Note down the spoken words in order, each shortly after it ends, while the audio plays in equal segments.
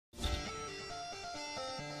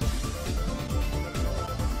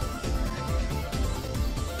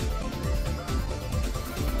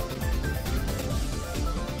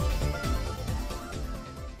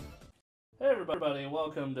everybody,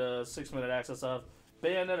 welcome to 6-minute access of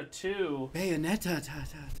Bayonetta 2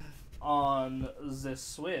 Bayonetta on the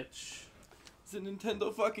Switch. It's a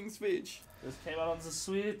Nintendo fucking Switch. This came out on the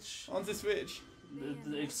Switch. On the Switch.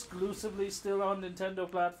 Exclusively still on Nintendo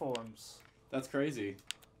platforms. That's crazy.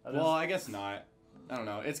 Well, I guess not. I don't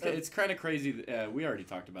know. It's kind of crazy. We already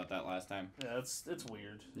talked about that last time. Yeah, it's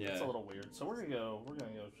weird. Yeah. It's a little weird. So we're gonna go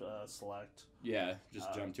select. Yeah,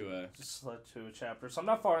 just jump to a. Just select to a chapter. So I'm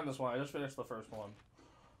not far in this one. I just finished the first one.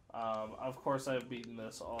 Of course, I've beaten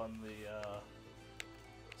this on the.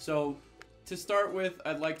 So, to start with,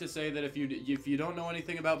 I'd like to say that if you don't know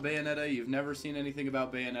anything about Bayonetta, you've never seen anything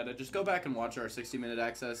about Bayonetta, just go back and watch our 60-minute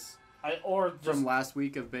access. From last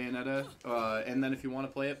week of Bayonetta, and then if you want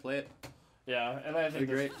to play it, play it. Yeah, and I think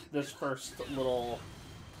this first little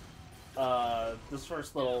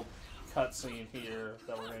cutscene here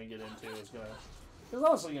that we're gonna get into is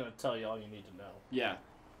also gonna tell you all you need to know. Yeah,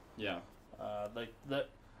 yeah. Like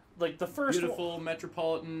the first beautiful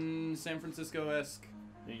metropolitan San Francisco-esque.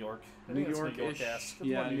 New York. New York-ish.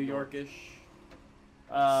 Yeah, New York-ish.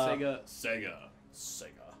 Sega.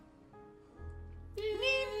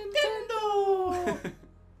 Nintendo.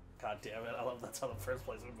 God damn it! I love that's how the first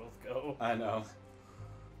place we both go. I know.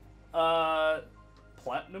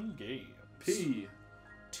 Platinum Games. P.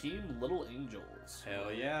 Team Little Angels.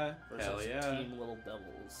 Hell yeah. Hell yeah. Team Little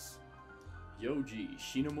Devils. Yoji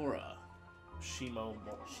Shimomura.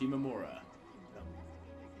 Shimomura.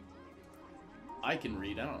 I can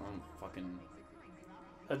read. I don't know. Fucking.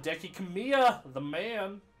 Hideki Kamiya, the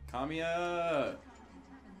man. Kamiya.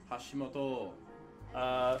 Hashimoto.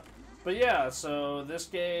 But yeah, so this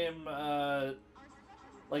game,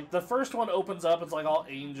 like, the first one opens up, it's, like, all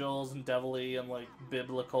angels and devilly and, like,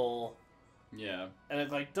 biblical. Yeah. And it,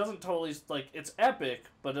 like, doesn't totally, like, it's epic,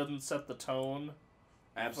 but doesn't set the tone.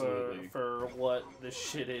 Absolutely. For what this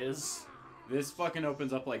shit is. This fucking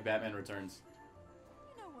opens up like Batman Returns.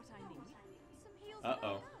 You know what I need? Some heels.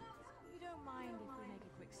 Uh-oh. You don't mind if we make a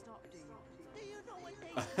quick stop, do you? Do you know what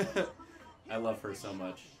they I love her so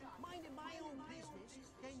much.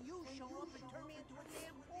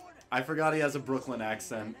 I forgot he has a Brooklyn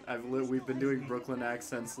accent. We've been doing Brooklyn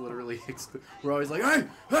accents literally. We're always like,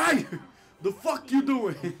 hey, the fuck you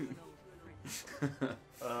doing?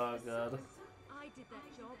 Oh god. I did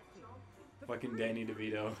that job for you. Fucking Danny DeVito.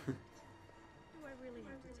 Do I really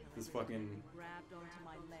have to tell This you? fucking Grabbed onto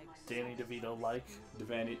my legs. Danny DeVito like.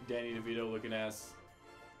 Danny DeVito looking ass.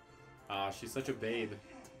 Ah, she's such a babe.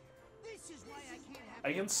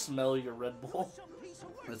 I can smell your Red Bull.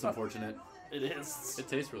 That's unfortunate. It is. It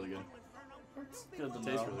tastes really good. It's good to It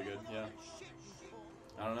know. tastes really good, yeah.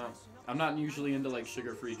 I don't know. I'm not usually into like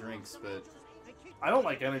sugar-free drinks, but I don't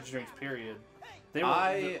like energy drinks, period.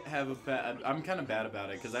 I'm kind of bad about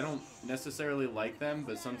it because I don't necessarily like them,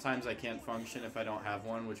 but sometimes I can't function if I don't have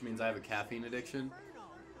one, which means I have a caffeine addiction.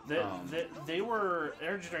 Energy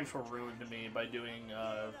drinks were ruined to me by doing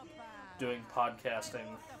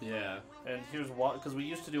podcasting. Yeah. And here's why, because we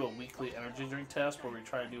used to do a weekly energy drink test where we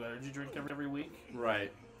try to do energy drink every week.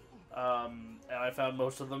 Right. And I found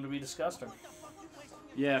most of them to be disgusting.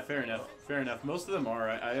 Yeah, fair enough. Fair enough. Most of them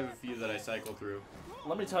are. I have a few that I cycle through.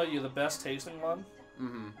 Let me tell you, the best tasting one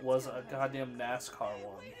was a goddamn NASCAR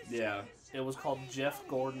one. Yeah. It was called Jeff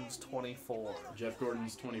Gordon's 24. Jeff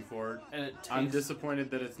Gordon's 24. And it tastes... I'm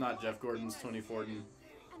disappointed that it's not Jeff Gordon's 24. And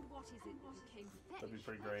what is it you came for? That'd be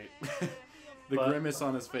pretty great. The grimace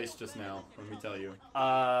on his face just now, let me tell you.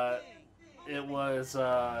 It was,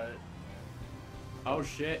 Oh,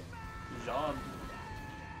 shit. Jean.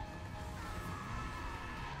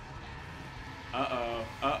 Uh-oh.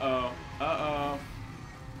 Uh-oh. Uh-oh.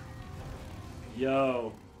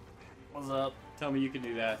 Yo. What's up? Tell me you can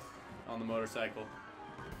do that on the motorcycle.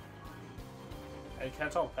 And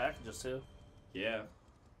catch all the packages, too. Yeah.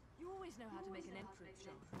 You always know how to make an entrance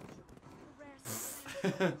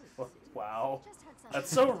jump. Wow. That's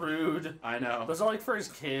so rude. I know. Those are like for his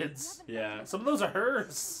kids. Yeah. Some of those are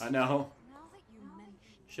hers. I know. Now that you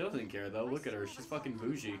mention She doesn't care, though. Look at her. She's fucking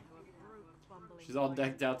bougie. She's all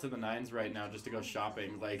decked out to the nines right now just to go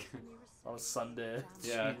shopping, like... On a Sunday.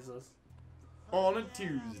 Yeah. Jesus. On a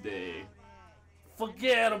Tuesday.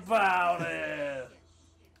 Forget about it!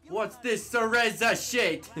 What's this Cereza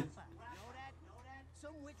shit? Some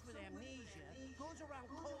witch with amnesia goes around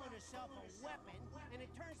calling herself a weapon, and it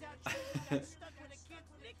turns out she got stuck with a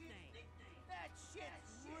kid's nickname. That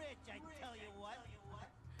shit's rich, I tell you what.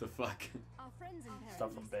 The fuck? our friends in Paris.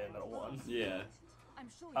 Stuff from Bayonetta 1. Yeah. I'm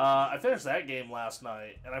sure I finished that game last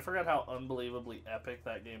night, and I forgot how unbelievably epic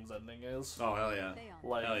that game's ending is. Oh, hell yeah. they are.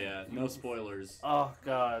 Like, Hell yeah. No spoilers. oh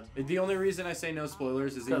god. The only reason I say no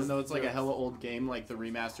spoilers is even 'Cause though it's like a there's- hella old game, like the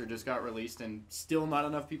remaster just got released and still not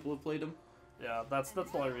enough people have played them. Yeah, that's the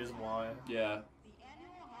only reason why. Yeah.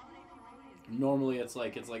 Normally it's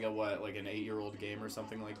like a what, like an 8-year-old game or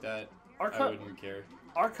something like that. Our I wouldn't care.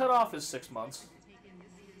 Our cutoff is 6 months.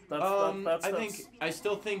 I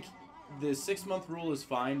still think the 6-month rule is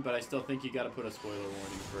fine, but I still think you got to put a spoiler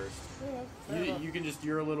warning first. You can just,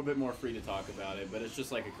 you're a little bit more free to talk about it, but it's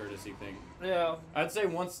just like a courtesy thing. Yeah. I'd say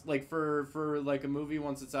once, like for like a movie,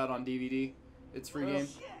 once it's out on DVD, it's free game.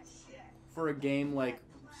 For a game, like,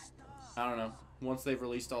 I don't know, once they've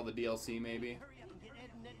released all the DLC, maybe. Hurry up and get Ed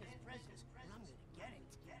and Ed his presents, and I'm gonna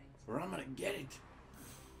get it. Or I'm gonna get it.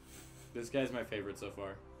 This guy's my favorite so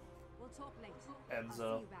far. We'll talk later. Enzo.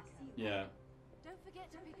 I'll see you back. Yeah. Don't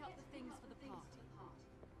forget to pick up the things for the party.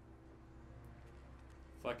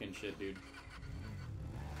 Fucking shit, dude.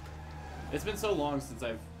 It's been so long since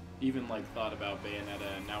I've even like thought about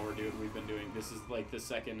Bayonetta, and now we've been doing, this is like the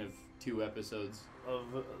second of 2 episodes Of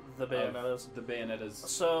the Bayonettas. of the Bayonettas.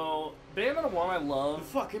 So, Bayonetta 1 I The love.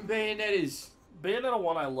 fucking Bayonettas. Bayonetta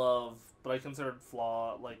 1 I love, but I considered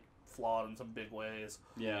flawed in some big ways.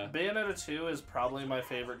 Yeah. Bayonetta 2 is probably my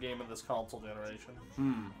favorite game of this console generation.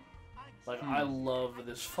 Like, Hmm. I love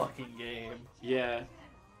this fucking game. Yeah.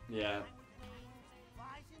 Yeah.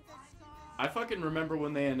 I fucking remember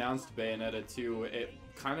when they announced Bayonetta 2, it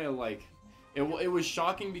kind of like, it was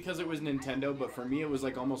shocking because it was Nintendo, but for me it was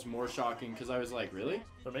like almost more shocking because I was like, really?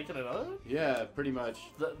 They're making another? Yeah, pretty much.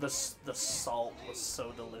 The salt was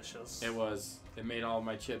so delicious. It was. It made all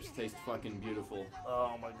my chips taste fucking beautiful.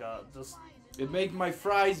 Oh my god, just... It made my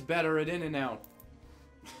fries better at In-N-Out.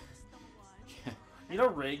 You know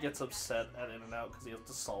Ray gets upset at In-N-Out because he has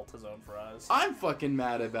to salt his own fries. I'm fucking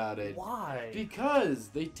mad about it. Why? Because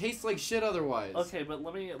they taste like shit otherwise. Okay, but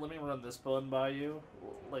let me run this bun by you.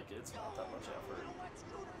 Like, it's not that much effort.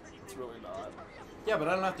 It's really not. Yeah, but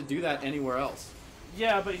I don't have to do that anywhere else.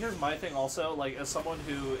 Yeah, but here's my thing also. Like, as someone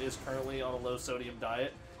who is currently on a low sodium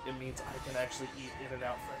diet, it means I can actually eat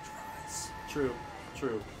In-N-Out French fries. True.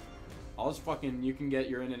 True. I'll just fucking, you can get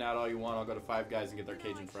your In-N-Out all you want. I'll go to Five Guys and get their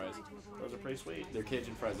Cajun fries. Those are pretty sweet. Their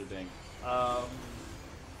Cajun fries are dang.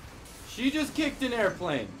 She She just kicked an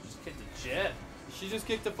airplane. just kicked a jet. She just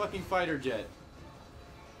kicked a fucking fighter jet.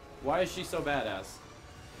 Why is she so badass?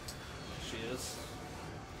 She is.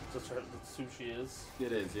 That's who she is.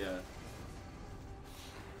 It is, yeah.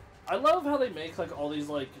 I love how they make like all these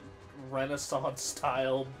like Renaissance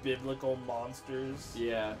style biblical monsters.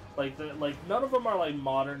 Yeah. Like none of them are like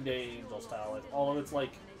modern day angel style. Like all of it's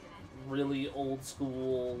like really old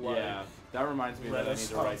school. Like, Yeah. That reminds me that I need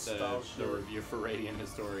to write Renaissance style the shit. review for Radiant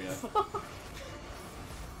Historia.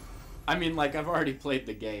 I mean, like, I've already played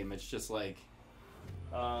the game. It's just like,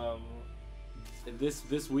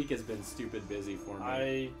 this week has been stupid busy for me.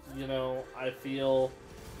 I feel.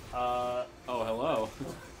 Oh, hello.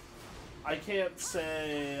 I can't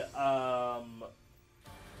say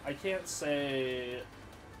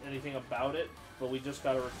anything about it, but we just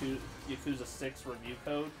got a Yakuza 6 review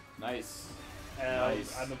code, Nice. and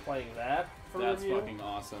Nice. I've been playing that for That's review. fucking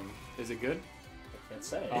awesome. Is it good? I can't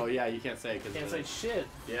say. Oh, yeah, you can't say because Can't say shit.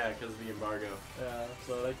 Yeah, because of the embargo. Yeah,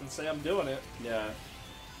 so they can say I'm doing it, Yeah.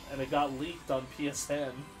 and it got leaked on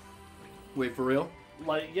PSN. Wait, for real?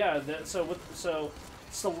 Like, yeah, so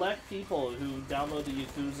select people who download the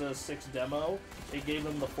Yakuza 6 demo, it gave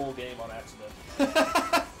them the full game on accident.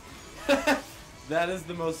 That is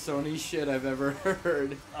the most Sony shit I've ever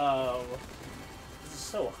heard. This is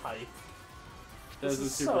so hype. This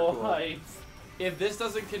is super so cool. hype. If this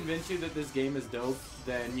doesn't convince you that this game is dope,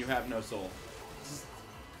 then you have no soul.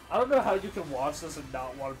 I don't know how you can watch this and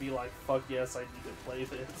not want to be like, fuck yes, I need to play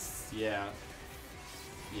this. Yeah.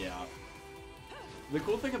 Yeah. The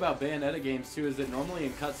cool thing about Bayonetta games, too, is that normally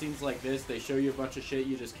in cutscenes like this, they show you a bunch of shit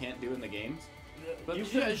you just can't do in the games. But you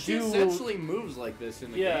she essentially moves like this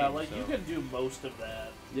in the game. Yeah, like, so. you can do most of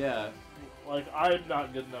that. Yeah. Like, I'm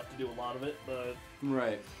not good enough to do a lot of it, but...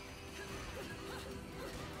 Right.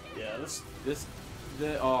 Yeah,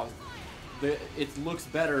 it looks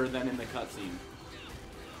better than in the cutscene.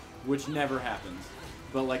 Which never happens.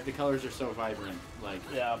 But, like, the colors are so vibrant. Like,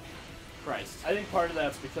 Yeah. Christ. I think part of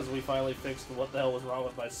that's because we finally fixed what the hell was wrong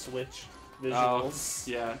with my Switch visuals.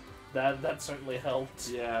 Yeah. That certainly helped.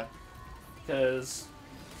 Yeah. Because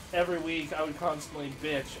every week I would constantly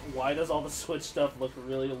bitch, why does all the Switch stuff look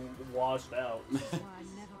really washed out?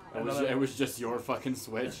 It was just your fucking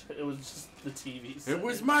Switch. It was just the TV settings. It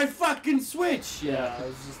was my fucking Switch! Yeah, it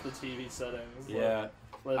was just the TV settings. Yeah. Like,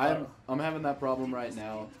 But, I'm having that problem right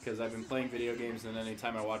now because I've been playing video games, and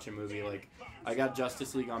anytime I watch a movie, like I got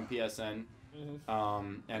Justice League on PSN,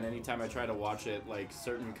 and anytime I try to watch it, like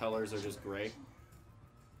certain colors are just gray.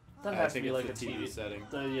 That has to be it's like a the TV setting.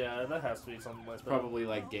 Yeah, that has to be something like that. Probably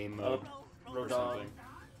like game mode or something.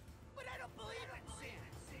 But I don't believe it,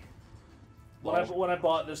 Santa. When I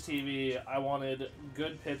bought this TV, I wanted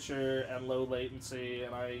good picture and low latency,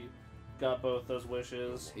 and I got both those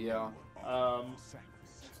wishes. Yeah.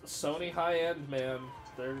 Sony high-end, man.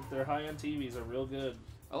 Their high-end TVs are real good.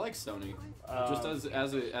 I like Sony. Just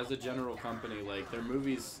as a general company, like their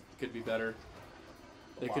movies could be better.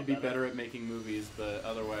 They could be better at making movies, but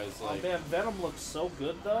otherwise, like. Oh man, Venom looks so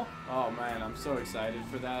good though. Oh man, I'm so excited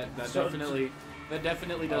for that. That So- definitely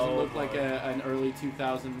doesn't look like an early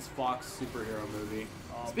 2000s Fox superhero movie.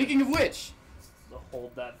 Speaking of which,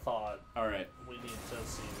 Hold that thought. all right, We need to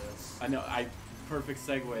see this. I know perfect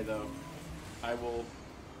segue though. I will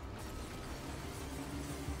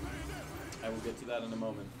get to that in a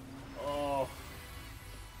moment. Oh,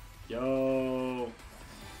 Yo.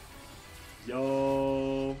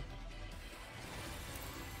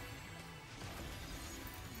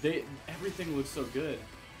 Everything looks so good.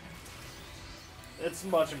 it's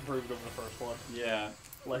much improved over the first one. Yeah.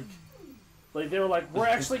 Like they were like, we're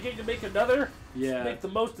actually going to make another. Yeah. Make the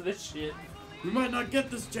most of this shit. We might not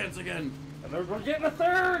get this chance again. And we're getting a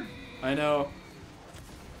third. I know.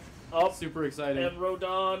 Oh, Super exciting. and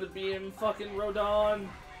Rodon being fucking Rodon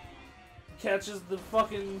catches the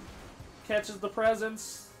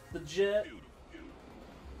presents, the jet.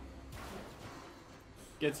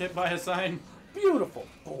 Gets hit by a sign. Beautiful.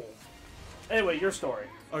 Boom. Anyway, your story.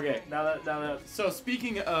 Okay. Now that So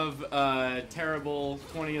speaking of terrible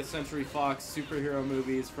 20th Century Fox superhero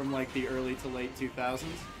movies from like the early to late 2000s,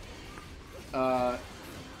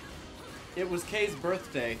 it was Kay's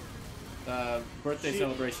birthday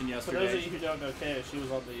celebration for yesterday. those of you who don't know Kay, she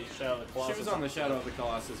was on the Shadow of the Colossus. She was on the Shadow of the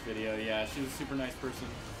Colossus video. Yeah, she was a super nice person.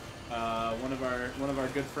 One of our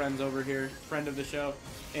good friends over here, friend of the show,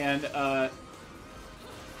 and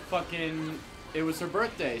it was her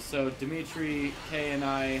birthday, so Dimitri, Kay, and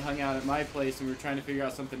I hung out at my place, and we were trying to figure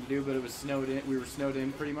out something to do, but it was snowed in. We were snowed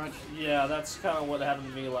in pretty much. Yeah, that's kind of what happened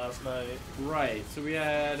to me last night. Right. So we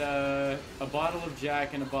had a bottle of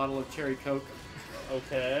Jack and a bottle of Cherry Coke.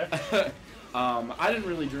 Okay. I didn't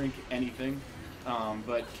really drink anything,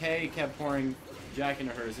 but Kay kept pouring Jack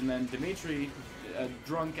into hers, and then Dimitri,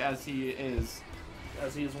 drunk as he is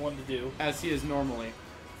one to do. as he is normally,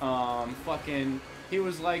 he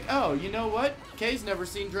was like, oh, you know what? Kay's never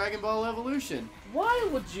seen Dragon Ball Evolution. Why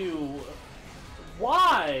would you?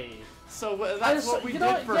 Why? So that's what we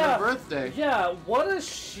did for her birthday. Yeah, what a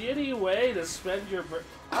shitty way to spend your birthday.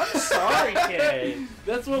 I'm sorry, Kay.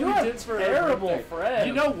 That's what we did for her terrible birthday. friends.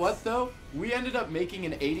 You know what, though? We ended up making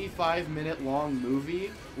an 85-minute long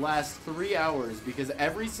movie last 3 hours because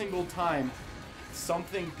every single time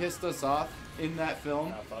something pissed us off in that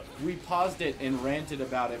film, we paused it and ranted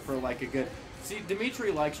about it for like a good... See,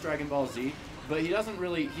 Dimitri likes Dragon Ball Z, but he's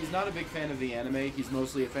not a big fan of the anime. He's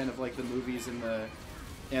mostly a fan of like the movies and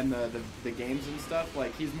the games and stuff.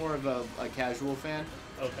 Like he's more of a casual fan.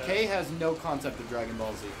 Okay. Kay has no concept of Dragon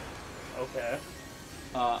Ball Z. Okay.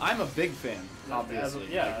 I'm a big fan,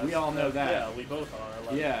 obviously. Yeah, we all know that. Yeah, we both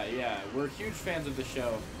are. Yeah, we're huge fans of the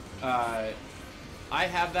show. I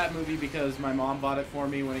have that movie because my mom bought it for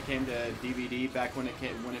me when it came to DVD back when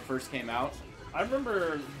it first came out. I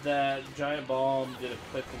remember that Giant Bomb did a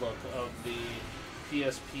quick look of the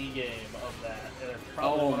PSP game of that, and it's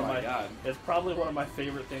probably God. It's probably one of my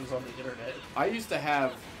favorite things on the internet. I used to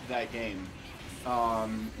have that game,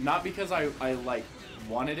 not because I like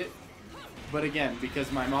wanted it, but again because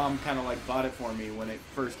my mom kind of like bought it for me when it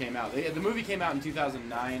first came out. The movie came out in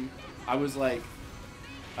 2009. I was like,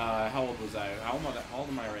 how old was I? How old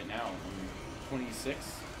am I right now? I'm 26.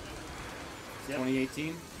 Yep.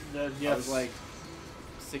 2018. Yes. I was like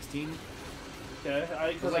 16. Okay,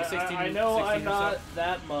 I know 16 I'm or not so.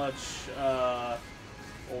 that much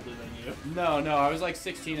older than you. No, I was like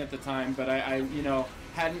 16 at the time, but I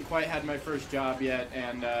hadn't quite had my first job yet,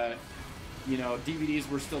 and DVDs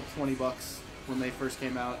were still $20 when they first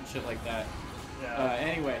came out and shit like that. Yeah.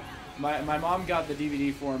 Anyway, my mom got the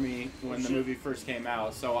DVD for me when the movie first came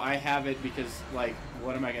out, so I have it because like,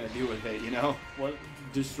 what am I gonna do with it? What?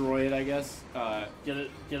 Destroy it, I guess. Get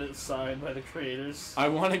it signed by the creators. I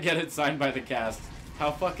want to get it signed by the cast.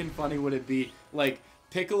 How fucking funny would it be? Like,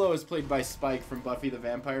 Piccolo is played by Spike from Buffy the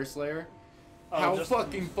Vampire Slayer. How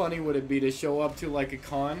fucking funny would it be to show up to, like, a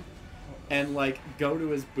con and like go to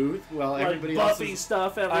his booth while like everybody Buffy else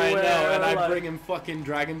stuff everywhere. I know, and I like, bring him fucking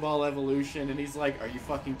Dragon Ball Evolution, and he's like, "Are you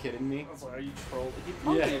fucking kidding me?" I was like, "Are you trolling?" He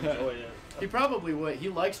probably enjoyed it. He probably would. He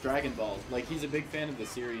likes Dragon Ball. Like, he's a big fan of the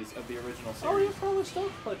series, of the original series. Oh, he's probably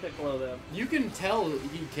stoked to play Piccolo then. You can tell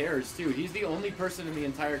he cares, too. He's the only person in the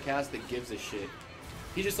entire cast that gives a shit.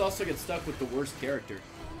 He just also gets stuck with the worst character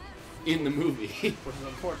in the movie. Which is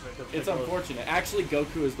unfortunate. It's unfortunate. Actually,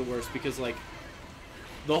 Goku is the worst because, like,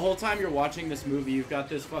 the whole time you're watching this movie, you've got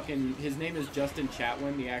this fucking... His name is Justin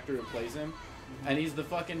Chatwin, the actor who plays him. And he's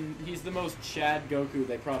the most Chad Goku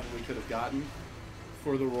they probably could have gotten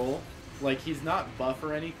for the role. Like, he's not buff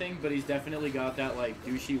or anything, but he's definitely got that, like,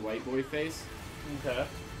 douchey white boy face. Okay.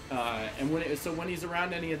 And when he's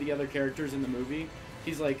around any of the other characters in the movie,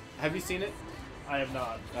 he's like, have you seen it? I have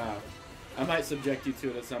not. I might subject you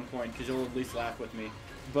to it at some point, because you'll at least laugh with me.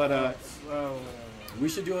 But, we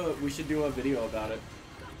should do a video about it.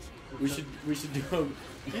 We should do a...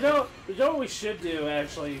 You know what we should do,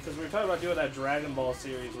 actually, because we were talking about doing that Dragon Ball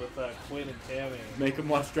series with Quinn and Tammy. Make them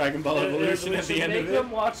watch Dragon Ball Evolution at the end of it. Make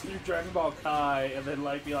them watch through Dragon Ball Kai, and then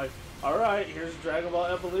like be like, all right, here's Dragon Ball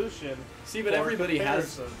Evolution. See, but everybody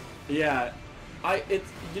comparison. has... Yeah.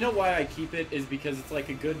 You know why I keep it is because it's like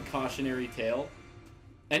a good cautionary tale.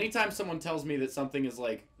 Anytime someone tells me that something is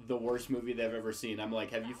like the worst movie they've ever seen, I'm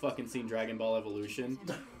like, have you fucking seen Dragon Ball Evolution?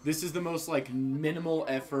 This is the most like minimal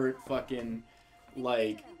effort fucking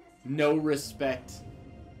like no respect.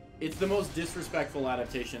 It's the most disrespectful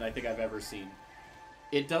adaptation I think I've ever seen.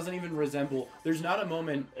 It doesn't even resemble. There's not a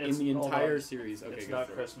moment in the entire series. Okay, it's go not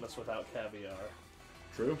for Christmas without caviar.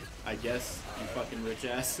 True, I guess. You fucking rich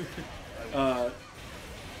ass. No,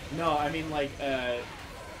 I mean like I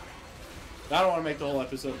don't want to make the whole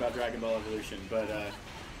episode about Dragon Ball Evolution, but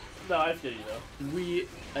no, I feel you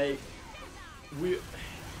though.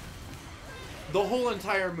 The whole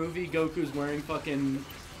entire movie, Goku's wearing fucking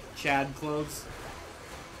Chad clothes,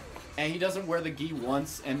 and he doesn't wear the gi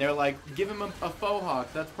once, and they're like, give him a faux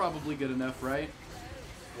hawk. That's probably good enough, right?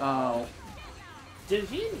 Did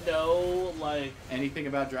he know like anything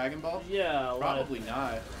about Dragon Ball? Yeah, probably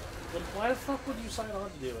not. Then why the fuck would you sign on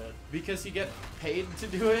to do it? Because you get paid to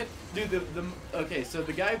do it? Dude, okay, so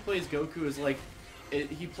the guy who plays Goku is like...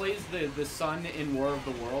 he plays the son in War of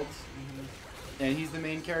the Worlds. Mm-hmm. And he's the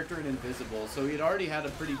main character in Invisible. So he'd already had a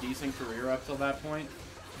pretty decent career up till that point.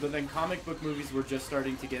 But then comic book movies were just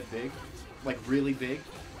starting to get big. Like, really big.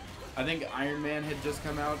 I think Iron Man had just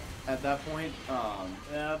come out at that point. Yeah,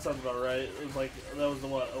 that sounds about right. It was like, that was the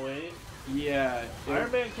what, 08? Yeah.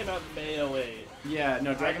 Iron Man came out in May 08. Yeah,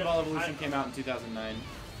 no, Dragon Ball Evolution came out in 2009.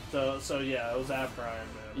 So yeah, it was after Iron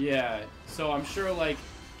Man. Yeah, so I'm sure, like,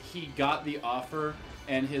 he got the offer,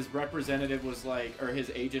 and his representative was like, or his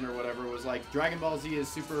agent or whatever was like, Dragon Ball Z is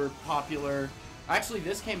super popular. Actually,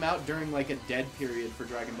 this came out during, like, a dead period for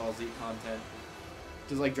Dragon Ball Z content.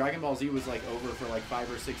 Because, like, Dragon Ball Z was, like, over for, like,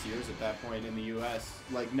 5 or 6 years at that point in the U.S.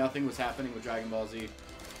 Like, nothing was happening with Dragon Ball Z.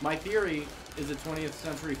 My theory is that 20th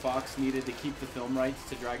Century Fox needed to keep the film rights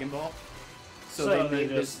to Dragon Ball. So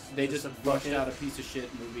they just rushed out a piece of shit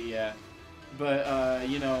movie, yeah. But,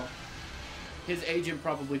 you know, his agent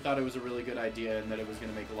probably thought it was a really good idea and that it was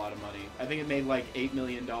going to make a lot of money. I think it made, like, $8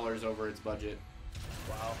 million over its budget.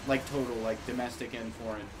 Wow. Like, total, like, domestic and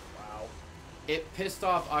foreign. Wow. It pissed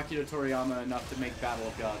off Akira Toriyama enough to make Battle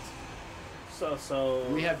of Gods. So...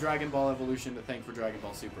 We have Dragon Ball Evolution to thank for Dragon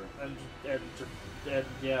Ball Super. And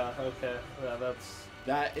yeah, okay. Yeah,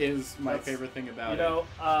 that is my favorite thing about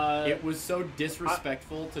it. It was so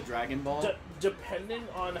disrespectful to Dragon Ball. Depending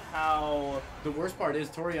on how... The worst part is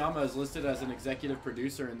Toriyama is listed as an executive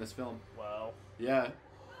producer in this film. Wow. Yeah.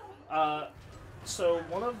 So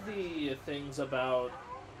one of the things about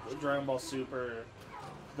Dragon Ball Super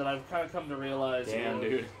that I've kind of come to realize is... Damn,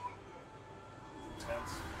 dude.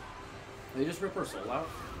 Intense. They just rip her soul out?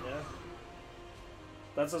 Yeah.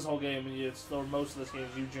 That's this whole game, and most of this game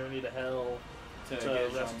is you journey to hell to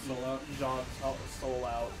get Jean's soul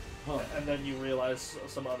out. Huh. And then you realize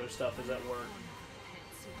some other stuff is at work.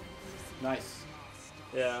 Nice.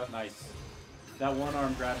 Yeah. Nice. That one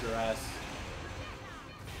arm grabbed her ass.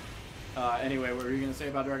 Anyway, what were you going to say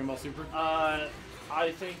about Dragon Ball Super?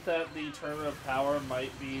 I think that the Tournament of Power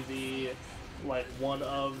might be one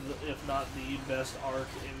of, if not the best arc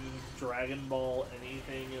in Dragon Ball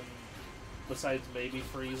anything, and besides maybe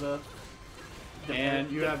Frieza.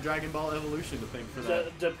 And you have Dragon Ball Evolution to thank for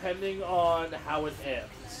that. Depending on how it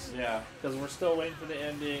ends. Yeah. Because we're still waiting for the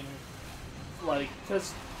ending.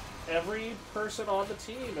 Because every person on the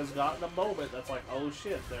team has gotten a moment that's like, oh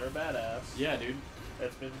shit, they're a badass. Yeah, dude.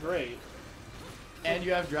 It's been great. And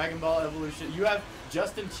you have Dragon Ball Evolution. You have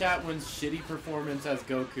Justin Chatwin's shitty performance as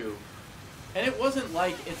Goku. And it wasn't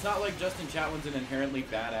like, it's not like Justin Chatwin's an inherently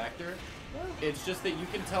bad actor. It's just that you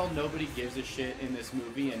can tell nobody gives a shit in this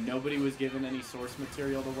movie, and nobody was given any source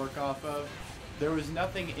material to work off of. There was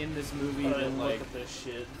nothing in this movie that, like... Look at this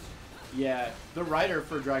shit. Yeah, the writer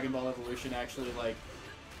for Dragon Ball Evolution actually, like,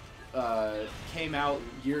 came out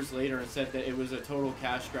years later and said that it was a total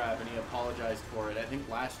cash grab, and he apologized for it. I think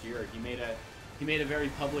last year he made a very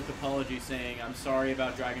public apology saying, "I'm sorry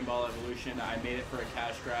about Dragon Ball Evolution. I made it for a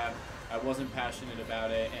cash grab. I wasn't passionate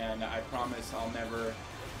about it, and I promise I'll never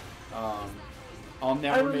make a movie."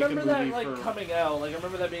 I remember that like coming out. Like I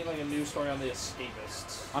remember that being like a news story on The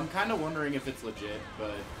Escapists. I'm kind of wondering if it's legit,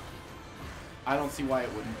 but I don't see why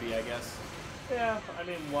it wouldn't be. I guess. Yeah, I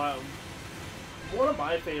mean, wow. One of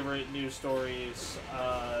my favorite news stories,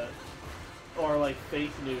 or like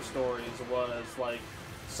fake news stories, was like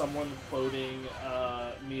someone quoting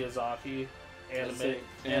Miyazaki.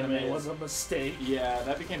 Anime was a mistake. Yeah,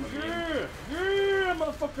 that became a meme. Yeah,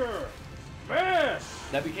 motherfucker! Mash!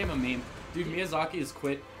 That became a meme. Dude, Miyazaki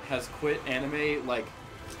has quit anime, like,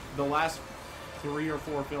 the last 3 or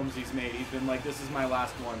 4 films he's made. He's been like, this is my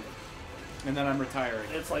last one. And then I'm retiring.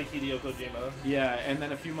 It's like Hideo Kojima. Yeah, and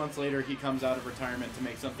then a few months later, he comes out of retirement to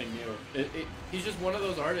make something new. He's just one of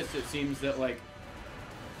those artists, it seems, that, like,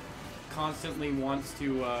 constantly wants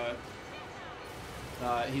to,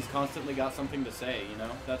 he's constantly got something to say, you know?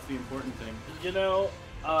 That's the important thing. You know,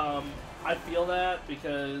 I feel that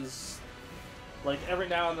because, like, every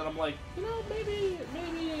now and then I'm like, you know, maybe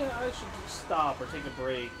I should just stop or take a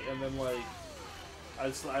break, and then, like,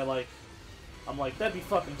 I'm like, that'd be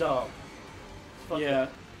fucking dumb. Yeah.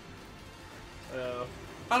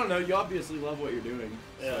 I don't know, you obviously love what you're doing.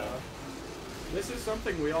 Yeah. So. This is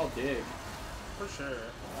something we all dig. For sure.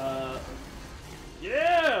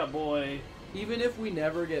 Yeah, boy! Even if we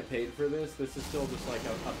never get paid for this, this is still just like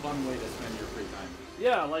a fun way to spend your free time.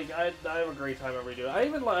 Yeah, like I have a great time every day. I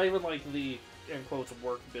even like the in quotes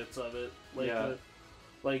work bits of it. Like, yeah.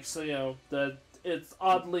 Like so, you know, that it's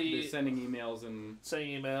oddly sending emails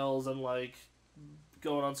and like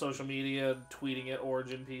going on social media and tweeting at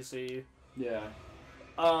Origin PC. Yeah.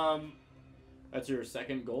 That's your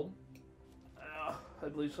second gold? I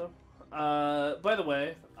believe so. By the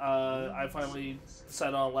way, I finally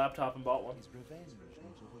set on a laptop and bought one.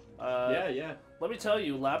 Yeah. Let me tell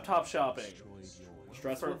you, laptop shopping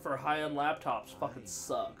stressful for high-end laptops fucking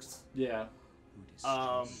sucks. Yeah.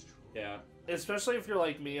 Yeah. Especially if you're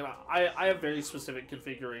like me, and I have very specific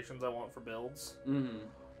configurations I want for builds. Mm-hmm.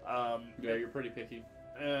 Yeah, you're pretty picky.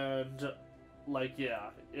 And, like, yeah,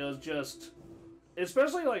 it was just...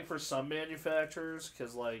 Especially, like, for some manufacturers,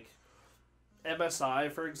 because, like,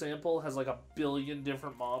 MSI, for example, has, like, 1 billion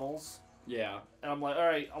different models. Yeah. And I'm like,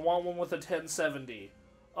 alright, I want one with a 1070.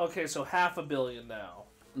 Okay, so 500 million now.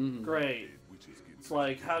 Mm-hmm. Great. It's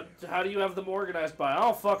like, how do you have them organized by? I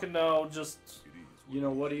don't fucking know, just... You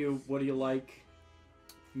know, what do you like?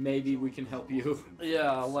 Maybe we can help you.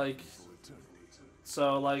 Yeah, like...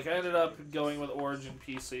 So, like, I ended up going with Origin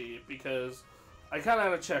PC because I kind of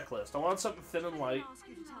had a checklist. I want something thin and light.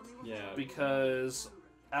 Yeah. Because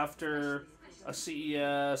after a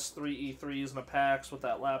CES, 3 E3s, and a PAX with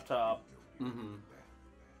that laptop... Mm-hmm.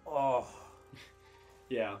 Oh.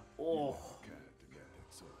 Yeah. Oh.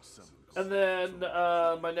 And then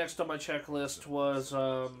my next on my checklist was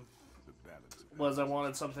I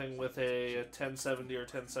wanted something with a 1070 or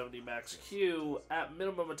 1070 Max Q, at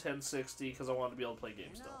minimum a 1060, because I wanted to be able to play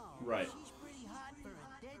games still. Right. She's pretty hot for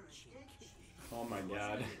a dead chick. Oh my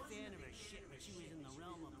god. Fan of her shit when she was in the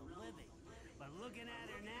realm of the living. But looking at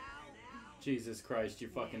her now... Jesus Christ, you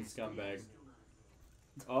fucking scumbag.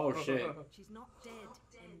 Oh shit. She's not dead,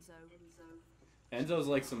 Enzo. Enzo's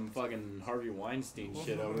like some fucking Harvey Weinstein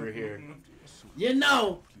shit over here. You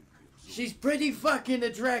know, she's pretty fucking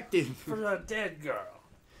attractive. For a dead girl.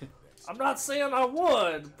 I'm not saying I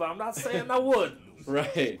would, but I'm not saying I wouldn't.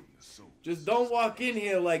 Right. Just don't walk in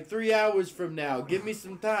here like 3 hours from now. Give me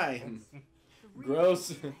some time.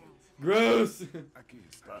 Gross. Gross.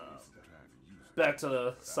 Back to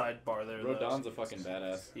the sidebar there. Rodon's a fucking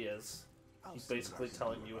badass. He is. He's basically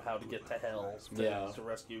telling you how to get to hell to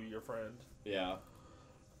rescue your friend. Yeah.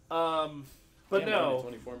 But damn, no.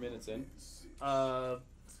 24 minutes in.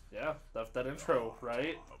 Yeah, that intro,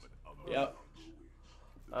 right? Yep.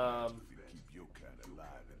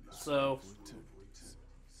 So,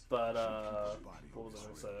 but, what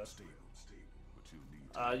was I gonna say?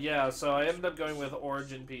 Yeah, so I ended up going with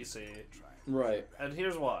Origin PC. Right. And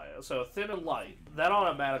here's why. So, thin and light, that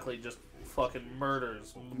automatically just fucking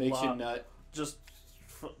murders. Makes you nut. Just,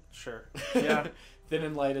 sure. Yeah. Thin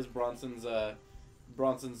and light is Bronson's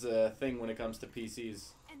thing when it comes to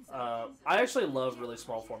PCs. I actually love really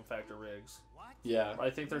small form factor rigs. Yeah. I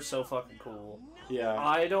think they're so fucking cool. Yeah.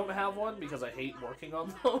 I don't have one because I hate working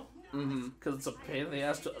on them. Because it's a pain in the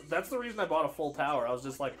ass. That's the reason I bought a full tower. I was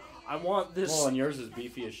just like, I want this. Well, and yours is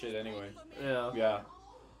beefy as shit anyway. Yeah. Yeah.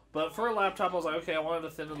 But for a laptop, I was like, okay, I wanted a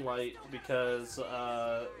thin and light because,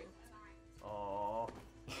 aw,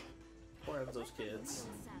 poor Enzo's kids.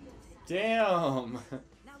 Damn.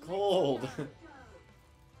 Cold.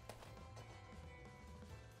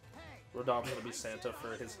 Rodon's gonna be Santa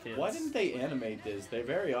for his kids. Why didn't they animate this? They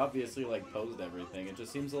very obviously like posed everything. It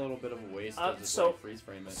just seems a little bit of a waste to just like freeze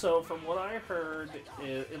frame it. So from what I heard,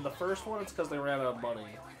 in the first one it's because they ran out of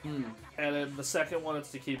money, and in the second one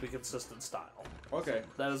it's to keep a consistent style. Okay.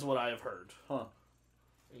 That is what I have heard. Huh.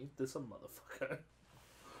 Ain't this a motherfucker?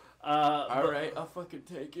 Alright, I'll fucking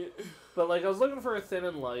take it. But like I was looking for a thin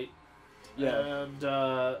and light. Yeah. And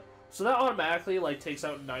so that automatically like takes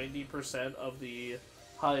out 90% of the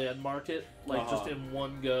high-end market, like just in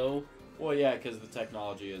one go. Well, yeah, because the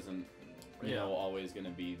technology isn't, you know, always going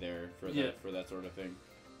to be there for that sort of thing.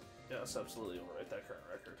 Yes, absolutely. We'll write that current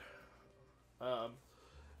record.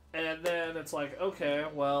 And then it's like, okay,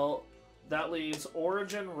 well, that leaves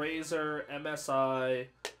Origin, Razer, MSI,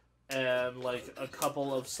 and like a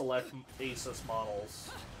couple of select Asus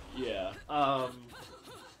models. Yeah.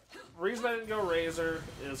 Reason I didn't go Razer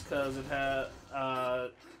is because it had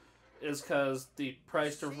the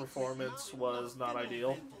price to performance was not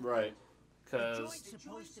ideal. Right. Because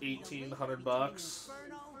 $1,800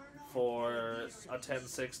 for a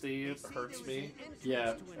 1060 hurts me.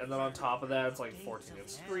 Yeah. And then on top of that, it's like 14-inch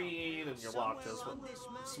screen, and you're locked as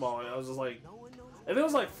small. I was just like, if it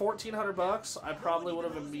was like $1,400, I probably would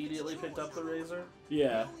have immediately picked up the Razer.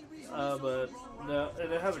 Yeah. But no,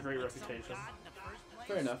 and it has a great reputation.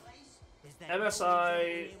 Fair enough.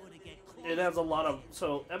 MSI, it has a lot of...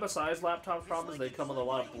 So, MSI's laptop problem is they come with a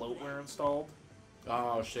lot of bloatware installed.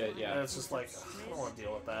 Oh, shit, yeah. And it's just like, I don't want to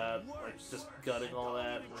deal with that. Like, just gutting all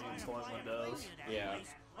that and reinstalling Windows. Yeah.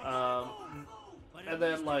 And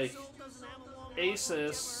then, like,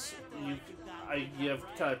 Asus, you have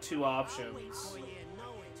kind of two options.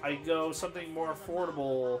 I go something more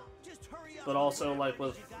affordable, but also, like,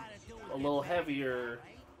 with a little heavier...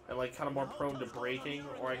 and like kind of more prone to breaking,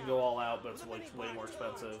 or I can go all out, but it's like way more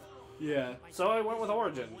expensive. Yeah. So I went with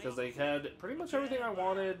Origin because they had pretty much everything I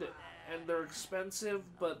wanted, and they're expensive,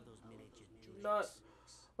 but not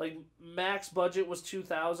like max budget was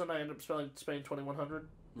 $2,000. I ended up spending $2,100.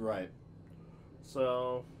 Right.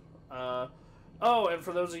 So, oh, and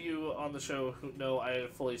for those of you on the show who know, I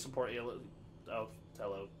fully support Alien. Oh,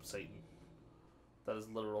 hello, Satan. That is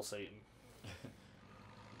literal Satan.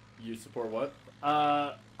 You support what?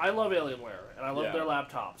 I love Alienware, and I love their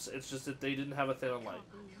laptops. It's just that they didn't have a thin and light.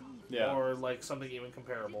 Yeah. Or, like, something even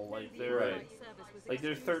comparable. Like,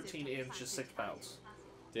 they're 13 inches, 6 pounds.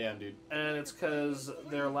 Damn, dude. And it's because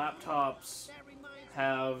their laptops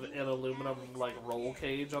have an aluminum, like, roll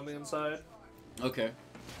cage on the inside. Okay.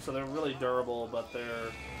 So they're really durable, but they're,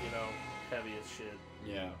 you know, heavy as shit.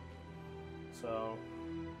 Yeah. So,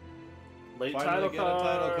 late Finally title get card. a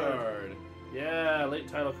title card. Yeah, late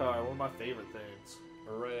title card. One of my favorite things.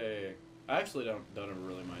 Hooray! I actually don't ever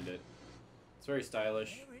really mind it. It's very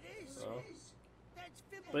stylish. So.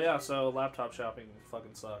 But yeah, so laptop shopping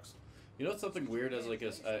fucking sucks. You know, something weird as like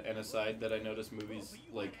an aside that I noticed movies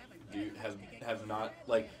like do have not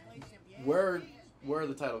like where are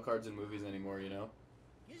the title cards in movies anymore? You know,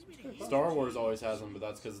 Star Wars always has them, but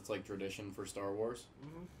that's because it's like tradition for Star Wars.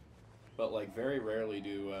 Mm-hmm. But like very rarely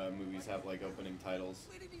do movies have like opening titles,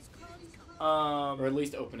 or at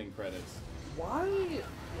least opening credits. Why?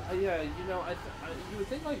 Yeah, you know, you would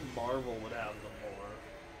think like Marvel would have them more.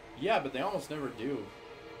 Yeah, but they almost never do.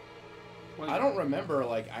 Like, I don't remember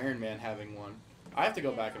like Iron Man having one. I have to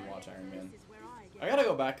go back and watch Iron Man. I gotta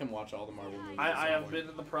go back and watch all the Marvel movies. I have been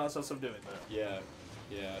in the process of doing that. Yeah,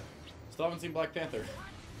 yeah. Still haven't seen Black Panther.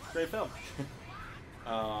 Great film.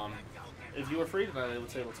 If you were free tonight, I would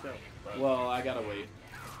say let's go. But... Well, I gotta wait.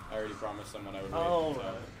 I already promised someone I would wait. Oh, so,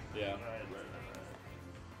 right. Yeah.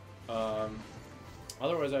 Right.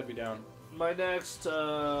 Otherwise I'd be down. My next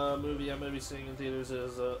movie I'm gonna be seeing in theaters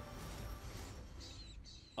is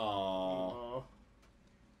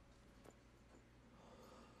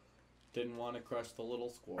Didn't want to crush the little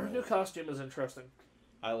squirrel. Her new costume is interesting.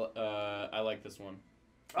 I like this one.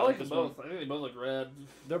 I like them both. I think they both look rad.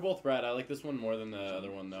 They're both rad. I like this one more than the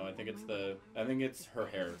other one though. I think it's her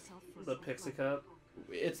hair. The pixie cut.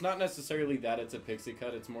 It's not necessarily that it's a pixie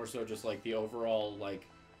cut. It's more so just like the overall like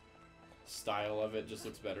style of it just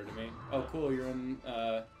looks better to me. Oh, cool! You're in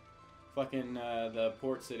fucking the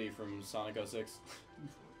port city from Sonic 06.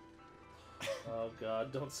 Oh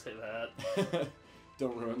god, don't say that.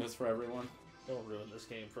 Don't ruin this for everyone. Don't ruin this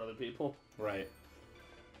game for other people. Right.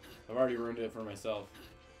 I've already ruined it for myself.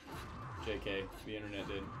 JK, the internet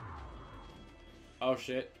did. Oh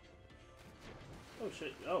shit. Oh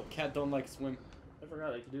shit. Oh, Cat don't like swim. I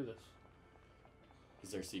forgot I could do this.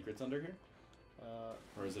 Is there secrets under here?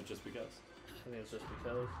 Or is it just because? I think it's just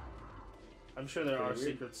because. I'm sure there are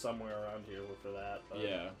secrets somewhere around here for that. But...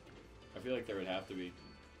 Yeah. I feel like there would have to be.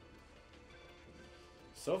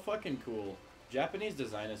 So fucking cool. Japanese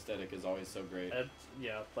design aesthetic is always so great.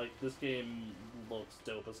 Yeah, like this game looks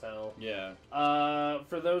dope as hell. Yeah.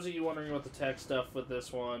 For those of you wondering about the tech stuff with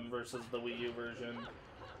this one versus the Wii U version,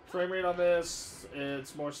 frame rate on this,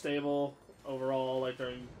 it's more stable overall, like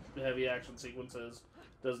during heavy action sequences.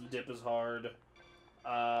 Doesn't dip as hard.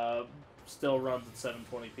 Still runs at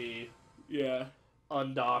 720p. Yeah.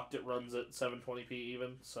 Undocked, it runs at 720p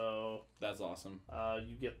even, so... That's awesome.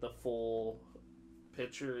 You get the full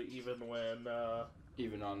picture even when...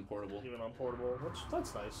 even on portable. Even on portable, which,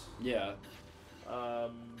 that's nice. Yeah.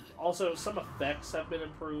 Also, some effects have been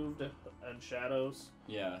improved, and shadows.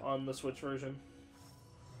 Yeah. On the Switch version.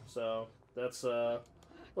 So, that's a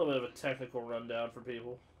little bit of a technical rundown for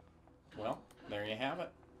people. Well, there you have it.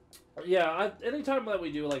 Yeah, anytime that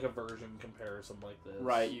we do like a version comparison like this,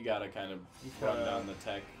 right? You gotta kind of run down the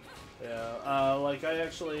tech. Yeah, like I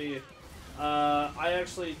actually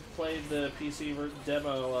played the PC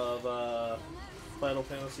demo of Final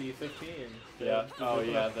Fantasy 15. Yeah. Oh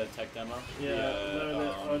yeah, the tech demo. Yeah.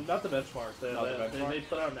 Not the benchmark. They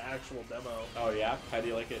put out an actual demo. Oh yeah. How do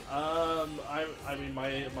you like it? I mean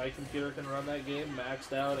my computer can run that game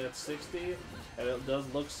maxed out at 60. And it does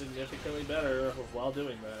look significantly better while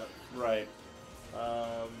doing that. Right.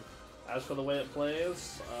 As for the way it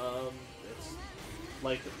plays, it's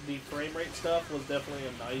like the frame rate stuff was definitely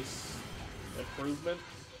a nice improvement.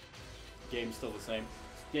 Game's still the same.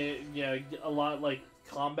 Yeah, a lot like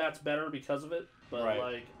combat's better because of it, but right.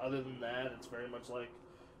 like other than that, it's very much like,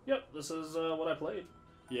 yep, this is what I played.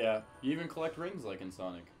 Yeah, you even collect rings like in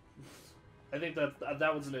Sonic. I think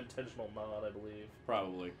that was an intentional nod, I believe.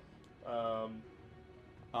 Probably.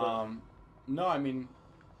 No, I mean,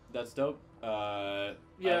 that's dope. Yeah.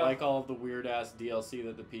 I like all of the weird ass DLC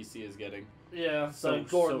that the PC is getting. Yeah, so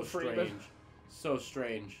Gordon Freeman. Strange. So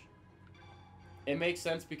strange. It makes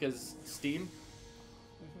sense because Steam.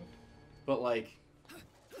 But like,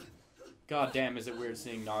 goddamn, is it weird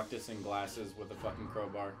seeing Noctis in glasses with a fucking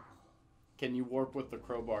crowbar? Can you warp with the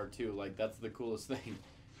crowbar too? Like that's the coolest thing.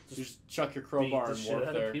 Just chuck your crowbar and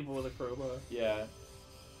warp there. People with a crowbar. Yeah.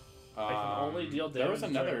 I can only deal damage. There was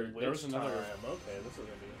another. Okay, this is gonna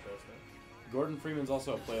be interesting. Gordon Freeman's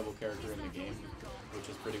also a playable character in the game, which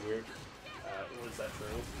is pretty weird. Was that true?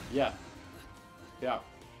 Yeah. Yeah.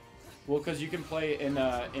 Well, because you can play in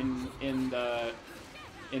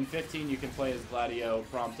 15 you can play as Gladio,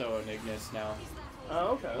 Prompto, and Ignis now.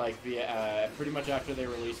 Oh, okay. Like the pretty much after they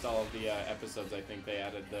released all of the episodes, I think they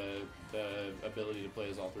added the ability to play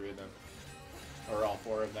as all three of them. Or all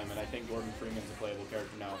four of them, and I think Gordon Freeman's a playable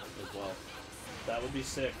character now as well. That would be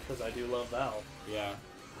sick, because I do love Val. Yeah.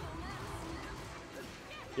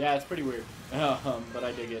 Yeah, it's pretty weird, but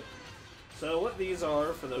I dig it. So what these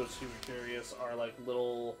are, for those who are curious, are like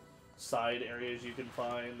little side areas you can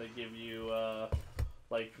find that give you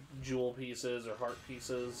like jewel pieces or heart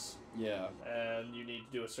pieces. Yeah. And you need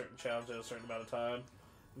to do a certain challenge in a certain amount of time.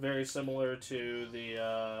 Very similar to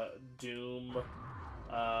the Doom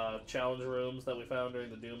challenge rooms that we found during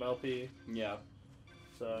the Doom LP. Yeah.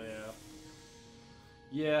 So,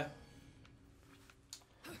 yeah. Yeah.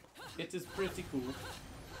 It is pretty cool.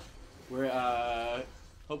 We're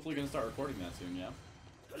hopefully going to start recording that soon, yeah?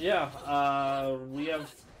 Yeah. We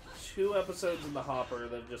have 2 episodes in the hopper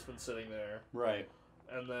that have just been sitting there. Right.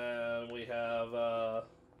 And then we have...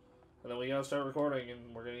 and then we gotta start recording,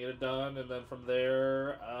 and we're gonna get it done, and then from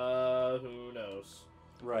there, who knows?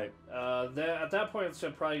 Right. At that point, it's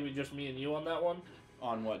probably be just me and you on that one.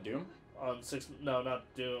 On what, Doom? On 6... No, not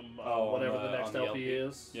Doom. Oh, whatever the next LP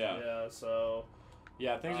is. Yeah. Yeah, so...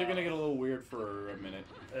 Yeah, things are gonna get a little weird for a minute.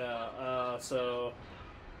 Yeah, so...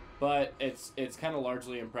 But it's kind of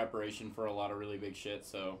largely in preparation for a lot of really big shit,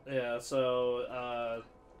 so... Yeah, so,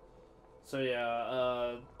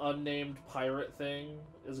 unnamed pirate thing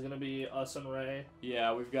is gonna be us and Ray.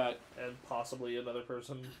 Yeah, we've got... And possibly another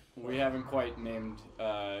person. We haven't quite named...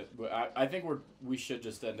 I think we should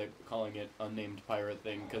just end up calling it Unnamed Pirate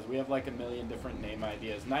Thing, because we have like a million different name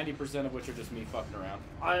ideas, 90% of which are just me fucking around.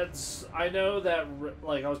 I know that,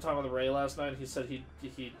 like, I was talking with Ray last night, he said he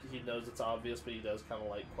knows it's obvious, but he does kind of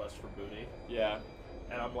like Quest for Booty. Yeah.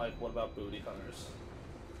 And I'm like, what about Booty Hunters?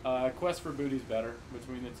 Quest for Booty's better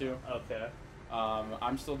between the two. Okay.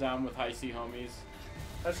 I'm still down with High C Homies.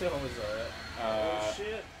 High C Homies alright. Oh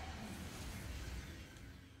shit.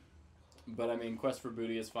 But I mean, Quest for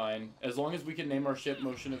Booty is fine as long as we can name our ship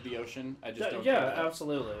Motion of the Ocean. I just don't. Yeah,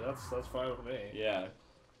 absolutely. That's fine with me. Yeah,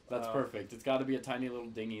 that's perfect. It's got to be a tiny little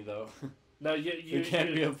dinghy though. No, it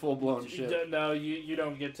can't be a full blown ship. No, you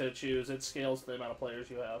don't get to choose. It scales the amount of players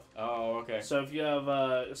you have. Oh, okay. So if you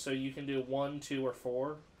have, so you can do 1, 2, or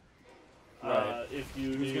 4. Right. If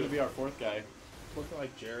you Who's gonna be our fourth guy? Looking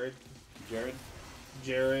like Jared.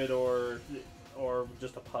 Jared, or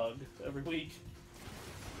just a pug every week.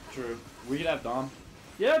 True. We could have Dom.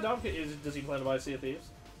 Yeah, Dom. Does he plan to buy Sea of Thieves?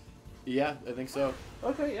 Yeah, I think so.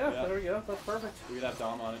 Okay, yeah, there we go. That's perfect. We could have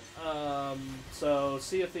Dom on it. So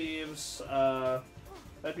Sea of Thieves. I'd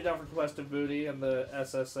be down for Quest of Booty and the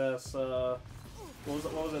SSS. What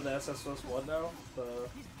was it? The SSS what now?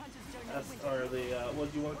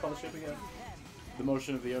 What do you want to call the ship again? The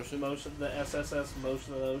Motion of the Ocean. The SSS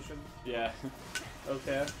Motion of the Ocean. Yeah.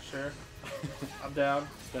 Okay, sure. I'm down.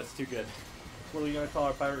 That's too good. What are we gonna call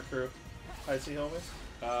our pirate crew? High C Homies?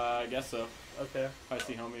 I guess so. Okay. High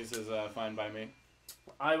C Homies is fine by me.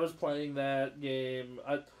 I was playing that game.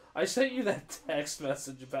 I sent you that text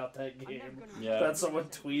message about that game. Yeah. That someone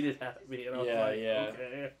tweeted at me, and I was like,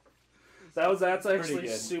 okay. That's actually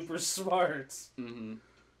super smart. Mm-hmm.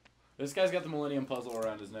 This guy's got the Millennium Puzzle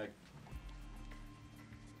around his neck.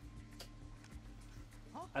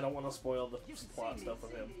 I don't want to spoil the plot stuff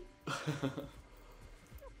with him.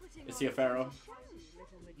 Is he a pharaoh?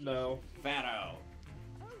 No. Pharaoh.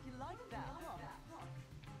 Oh, you like that?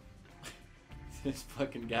 This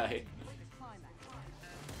fucking guy.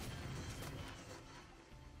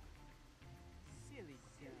 Silly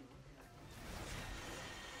girl.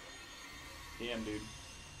 Damn, dude.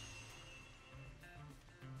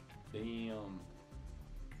 Damn.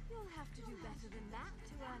 You'll have to do better than that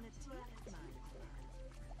to earn a ticket, man.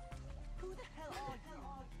 Who the hell are you?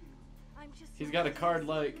 I'm just. He's got a card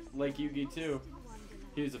like Yugi too.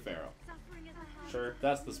 He's a pharaoh. Sure.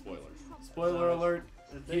 That's the spoiler. Spoiler alert.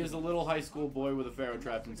 He is a little high school boy with a pharaoh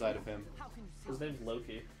trapped inside of him. His name's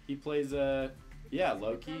Loki. He plays yeah,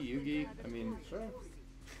 Loki, Yugi. I mean, sure.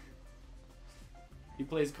 He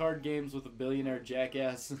plays card games with a billionaire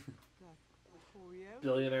jackass.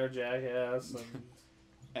 Billionaire jackass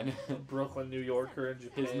and Brooklyn, New Yorker in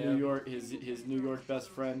Japan. His New York best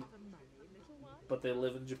friend. But they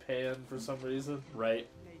live in Japan for some reason. Right.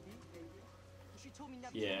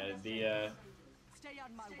 Yeah,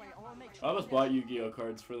 I almost bought Yu-Gi-Oh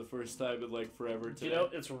cards for the first time in like forever today. You know,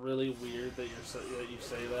 it's really weird that you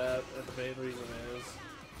say that, and the main reason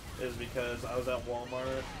is because I was at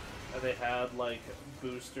Walmart and they had like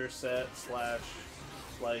booster set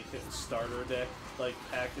 / like starter deck like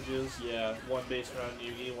packages. Yeah. One based around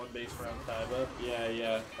Yugi, one based around Kaiba. Yeah,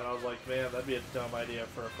 yeah. And I was like, man, that'd be a dumb idea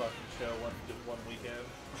for a fucking show one weekend.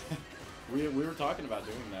 We were talking about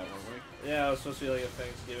doing that, weren't we? Yeah, it was supposed to be like a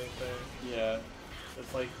Thanksgiving thing. Yeah.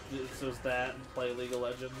 It's like, it's just that and play League of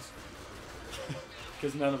Legends.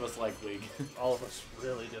 Because none of us like League. All of us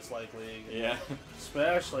really dislike League. Yeah.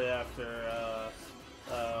 Especially after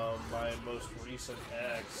my most recent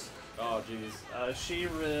ex. Oh, jeez. She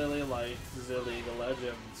really liked the League of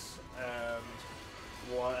Legends and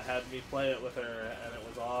had me play it with her, and it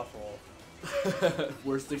was awful.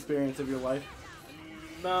 Worst experience of your life?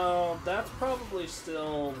 No, that's probably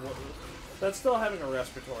still... That's still having a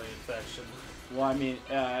respiratory infection. Well, I mean,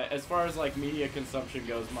 as far as like media consumption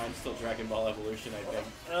goes, mine's still Dragon Ball Evolution, I think.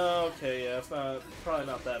 Okay, yeah, it's probably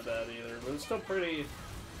not that bad either, but it's still pretty...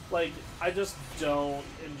 Like, I just don't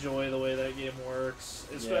enjoy the way that game works,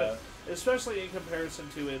 especially in comparison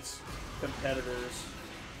to its competitors.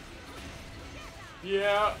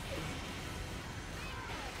 Yeah.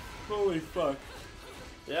 Holy fuck.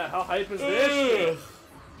 Yeah, how hype is this shit?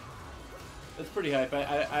 It's pretty hype.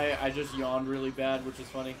 I just yawned really bad, which is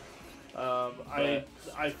funny. I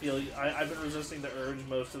feel I've been resisting the urge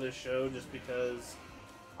most of this show just because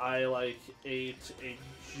I like ate a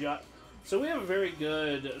so we have a very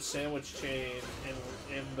good sandwich chain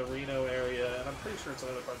in the Reno area, and I'm pretty sure it's in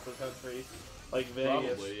other parts of the country, like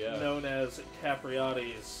Vegas, probably, yeah. known as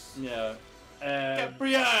Capriati's. Yeah. And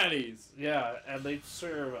Capriati's. Yeah, and they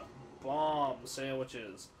serve bomb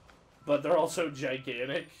sandwiches, but they're also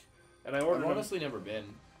gigantic. And I ordered. I've honestly never been.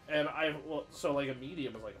 And so like a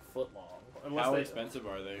medium is like a foot long. How expensive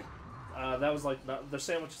are they? That was like the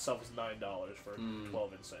sandwich itself was $9 for a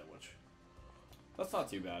 12-inch sandwich. That's not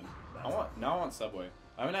too bad. I want Subway.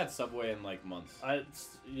 I haven't had Subway in like months. I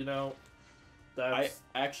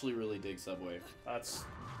actually really dig Subway. That's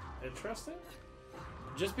interesting.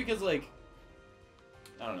 Just because like,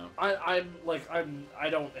 I don't know. I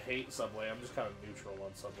don't hate Subway. I'm just kind of neutral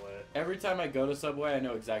on Subway. Every time I go to Subway, I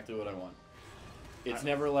know exactly what I want. It's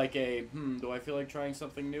never like a, do I feel like trying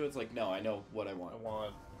something new? It's like, no, I know what I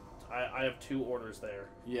want. I have 2 orders there.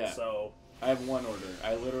 Yeah. So I have 1 order.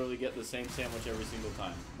 I literally get the same sandwich every single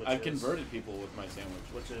time. I've converted people with my sandwich.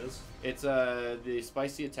 Which is? It's the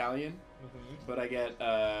spicy Italian, but I get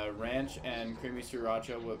ranch and creamy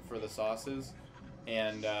sriracha for the sauces,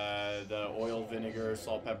 and the oil, vinegar,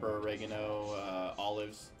 salt, pepper, oregano,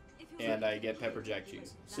 olives, and I get pepper jack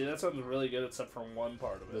cheese. See, that sounds really good except for one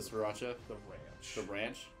part of it. The sriracha? The ranch. The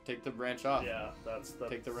ranch? Take the ranch off. Yeah, that's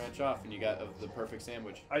Take the ranch off, and you got the perfect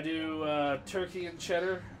sandwich. I do turkey and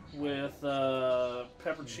cheddar with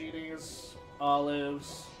pepperoncinis,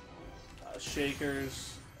 olives,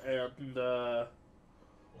 shakers, and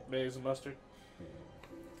mayonnaise and mustard.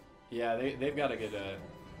 Yeah, they've got a good.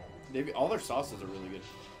 All their sauces are really good.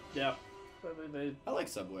 Yeah, I like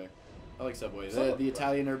Subway. The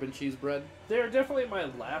Italian urban cheese bread. They're definitely my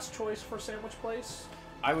last choice for sandwich place.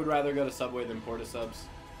 I would rather go to Subway than Porta Subs.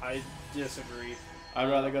 I disagree. I'd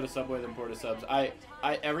rather go to Subway than Porta Subs.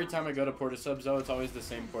 Every time I go to Porta Subs though, it's always the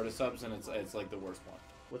same Porta Subs, and it's like the worst one.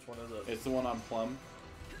 Which one is it? It's the one on Plum.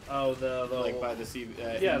 Oh, the like by the in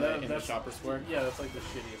the Shopper Square. Yeah, that's like the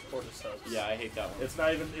shittiest Porta Subs. Yeah, I hate that one. It's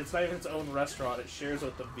not even its own restaurant. It shares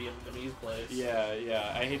with the Vietnamese place.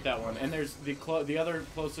 Yeah, I hate that one. And there's the other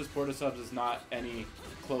closest Porta Subs is not any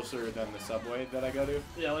closer than the Subway that I go to.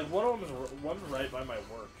 Yeah, like one's right by my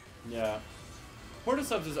work. Yeah. Porta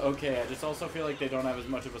Subs is okay. I just also feel like they don't have as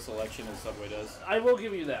much of a selection as Subway does. I will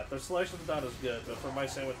give you that. Their selection's not as good, but for my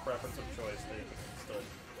sandwich preference and choice, they still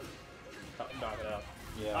knock it out.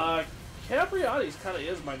 Yeah. Capriati's kind of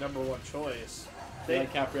is my #1 choice. They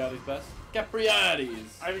like Capriati's best?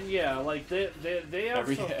 Capriati's! I mean, yeah, like, they have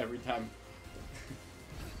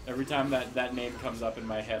Every time that name comes up in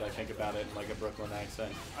my head, I think about it in, like, a Brooklyn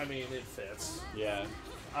accent. I mean, it fits. Yeah.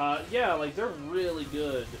 Yeah, like, they're really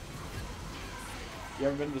good. You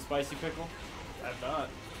ever been to the Spicy Pickle? I've not.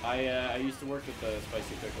 I used to work at the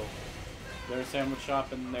Spicy Pickle. They're a sandwich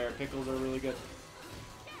shop, and their pickles are really good.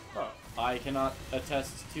 Oh. I cannot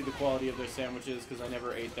attest to the quality of their sandwiches because I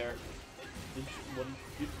never ate there. When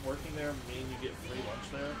working there mean you get free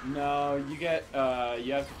lunch there? No, you get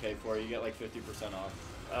you have to pay for it. You get like 50% off.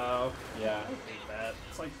 Oh. Yeah. I hate that.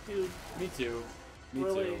 It's like, dude. Me too. Me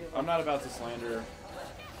really? too. I'm not about to slander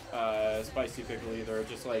Spicy Pickle either.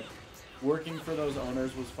 Just like working for those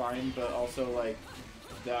owners was fine, but also like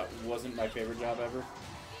that wasn't my favorite job ever.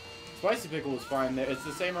 Spicy Pickle was fine. It's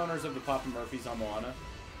the same owners of the Papa Murphy's on Moana.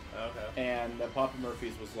 Okay. And the Papa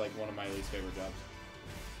Murphy's was like one of my least favorite jobs.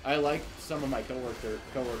 I liked some of my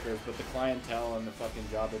coworkers, but the clientele and the fucking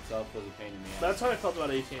job itself was a pain in the ass. That's how I felt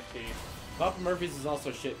about AT&T. Papa Murphy's is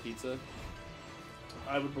also shit pizza.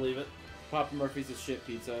 I would believe it. Papa Murphy's is shit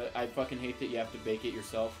pizza. I fucking hate that you have to bake it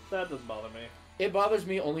yourself. That doesn't bother me. It bothers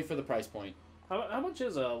me only for the price point. How much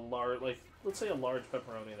is a large, like, let's say a large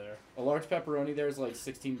pepperoni there? A large pepperoni there is like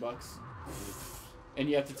 $16. And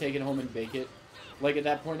you have to take it home and bake it. Like, at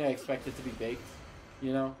that point, I expect it to be baked.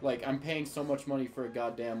 You know? Like, I'm paying so much money for a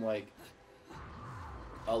goddamn, like,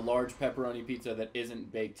 a large pepperoni pizza that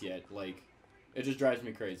isn't baked yet. Like, it just drives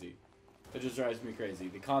me crazy. It just drives me crazy.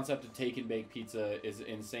 The concept of take and bake pizza is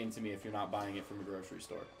insane to me if you're not buying it from a grocery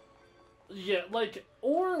store. Yeah, like,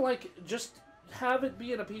 or, like, just have it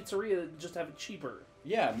be in a pizzeria and just have it cheaper.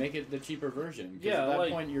 Yeah, make it the cheaper version. Yeah, at that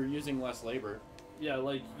like, point, you're using less labor. Yeah,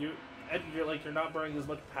 like, you're not burning as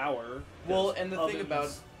much power. Well, and the thing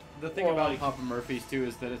about like, Papa Murphy's too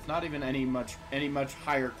is that it's not even any much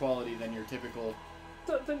higher quality than your typical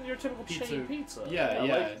chain pizza. Yeah.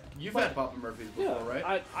 Like, you've had Papa Murphy's before,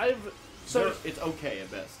 right? So it's okay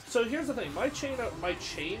at best. So here's the thing: my chain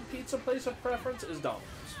pizza place of preference is Domino's.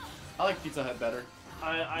 I like Pizza Hut better.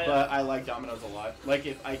 But I like Domino's a lot. Like,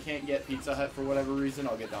 if I can't get Pizza Hut for whatever reason,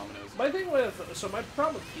 I'll get Domino's. My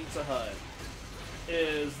problem with Pizza Hut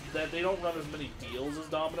is that they don't run as many deals as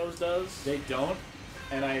Domino's does. They don't,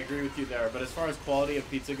 and I agree with you there. But as far as quality of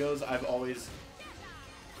pizza goes, I've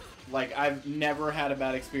never had a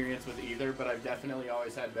bad experience with either, but I've definitely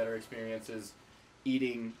always had better experiences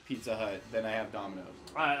eating Pizza Hut than I have Domino's.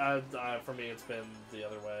 For me, it's been the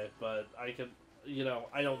other way, but I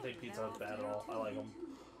don't think Pizza Hut's bad at all. I like them.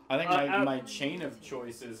 I think my chain of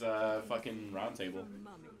choice is fucking Round Table.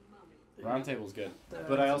 Round Table's good,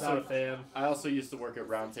 but I also used to work at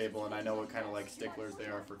Round Table, and I know what kind of like sticklers they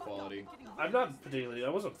are for quality. I'm not particularly. I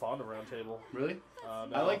wasn't fond of Round Table. Really? No.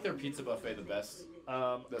 I like their pizza buffet the best.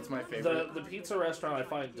 That's my favorite. The pizza restaurant I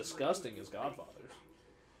find disgusting is Godfather's.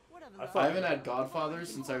 I haven't had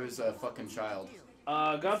Godfather's since I was a fucking child.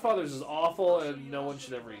 Godfather's is awful, and no one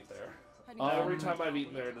should ever eat there. Every time I've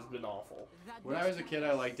eaten there, it has been awful. When I was a kid,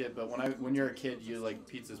 I liked it, but when you're a kid, you like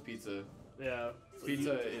pizza's pizza. Yeah.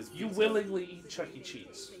 Pizza is pizza. You willingly eat Chuck E.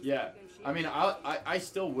 Cheese. Yeah. I mean, I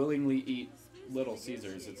still willingly eat Little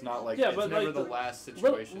Caesars. It's not like, it's never like the last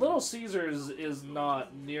situation. Little Caesars is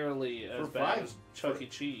not nearly as bad as Chuck E.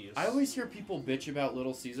 Cheese. I always hear people bitch about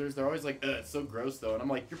Little Caesars. They're always like, ugh, it's so gross, though. And I'm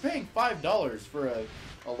like, you're paying $5 for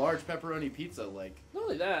a large pepperoni pizza. Like, not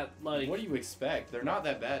only that, like... What do you expect? They're not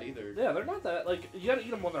that bad, either. Yeah, they're not that... Like, you gotta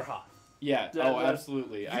eat them when they're hot. Yeah,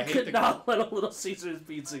 absolutely. You could not let a Little Caesars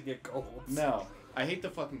pizza get cold. No. I hate the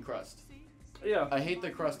fucking crust. Yeah. I hate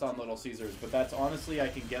the crust on Little Caesars, but that's honestly, I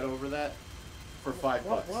can get over that for $5.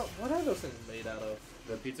 What are those things made out of?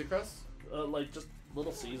 The pizza crust? Like just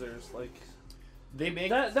Little Caesars, like they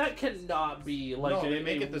make that cannot be like. No, they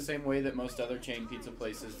make it the same way that most other chain pizza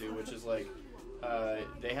places do, which is like,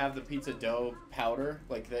 they have the pizza dough powder,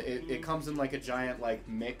 like it comes in like a giant like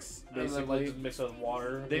mix, basically. And then, like, just mix it with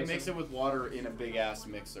water. They mix it with water in a big ass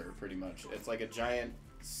mixer, pretty much. It's like a giant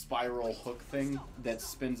spiral hook thing that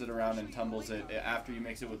spins it around and tumbles it after you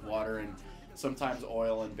mix it with water and sometimes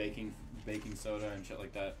oil and baking soda and shit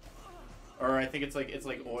like that. Or I think it's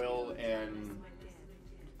like oil and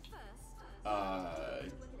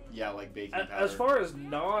like baking powder. As far as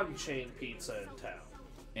non-chain pizza in town.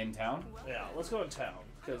 In town? Yeah, let's go in town,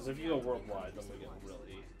 because if you go worldwide, then we get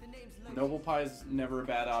really. Noble Pie's never a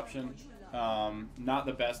bad option. Not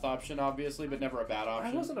the best option, obviously, but never a bad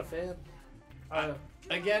option. I wasn't a fan.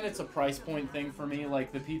 Again, it's a price point thing for me.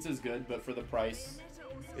 Like, the pizza's good, but for the price,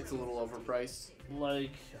 it's a little overpriced.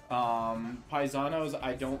 Like, Paisano's,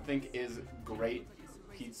 I don't think is great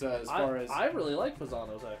pizza as far as... I really like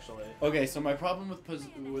Paisano's, actually. Okay, so my problem with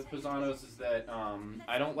Paisano's is that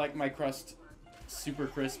I don't like my crust super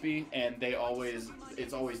crispy, and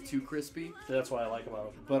it's always too crispy. That's why I like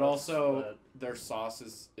about them. But also, their sauce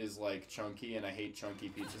is like chunky, and I hate chunky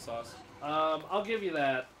pizza sauce. I'll give you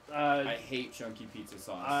that. I hate chunky pizza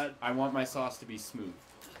sauce. I want my sauce to be smooth.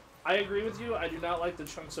 I agree with you. I do not like the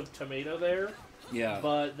chunks of tomato there. Yeah.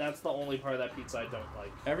 But that's the only part of that pizza I don't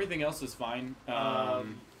like. Everything else is fine. Have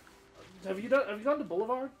you gone to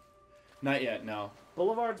Boulevard? Not yet, no.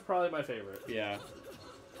 Boulevard's probably my favorite. Yeah.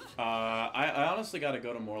 I honestly got to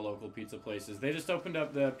go to more local pizza places. They just opened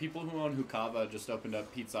up, the people who own Hukava just opened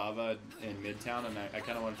up Pizzava in Midtown, and I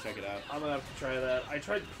kind of want to check it out. I'm going to have to try that. I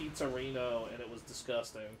tried Pizza Reno, and it was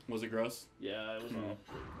disgusting. Was it gross? Yeah, it was awful.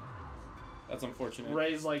 That's unfortunate.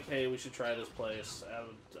 Ray's like, hey, we should try this place.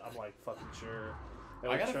 And I'm like, fucking sure.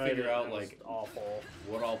 And I got to figure out, like, awful.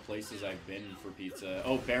 What all places I've been for pizza.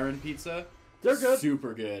 Oh, Baron Pizza? They're good.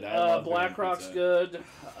 Super good. I love Black Rock's good.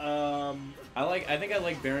 I think I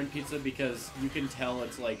like Baron Pizza because you can tell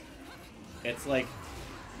it's like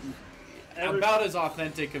about as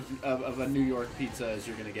authentic of a New York pizza as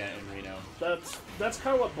you're gonna get in Reno. That's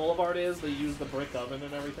kind of what Boulevard is. They use the brick oven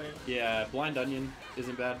and everything. Yeah, Blind Onion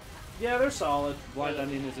isn't bad. Yeah, they're solid. Blind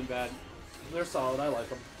Onion isn't bad. They're solid. I like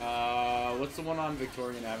them. What's the one on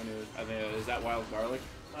Victorian Avenue? I think is that Wild Garlic?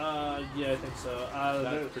 Yeah, I think so.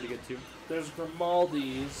 That's pretty good too. There's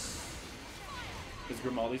Grimaldi's. Is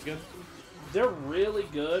Grimaldi's good? They're really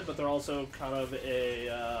good, but they're also kind of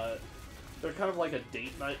they're kind of like a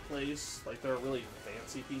date night place. Like, they're a really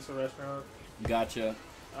fancy pizza restaurant. Gotcha.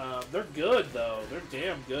 They're good though. They're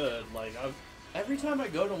damn good. Like, every time I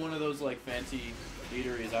go to one of those like fancy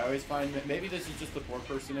eateries, I always find that maybe this is just the poor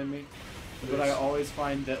person in me, but I always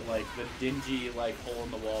find that like the dingy like hole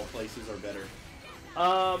in the wall places are better.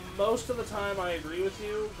 Most of the time I agree with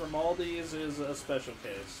you. Grimaldi's is a special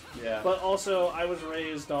case. Yeah. But also, I was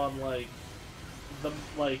raised on, like,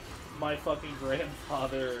 my fucking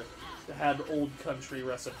grandfather had old country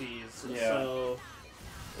recipes. Yeah. So,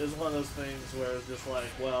 it was one of those things where it's just like,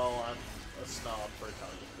 well, I'm a snob for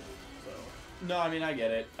Italian food, so. No, I mean, I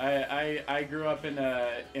get it. I grew up in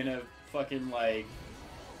a fucking, like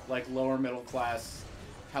lower middle class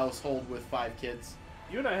household with 5 kids.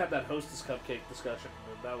 You and I had that Hostess cupcake discussion,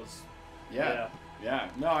 and that was... Yeah.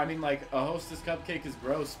 No, I mean, like, a Hostess cupcake is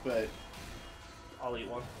gross, but... I'll eat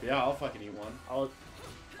one. Yeah, I'll fucking eat one.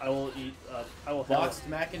 I will eat... Boxed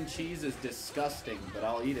mac and cheese is disgusting, but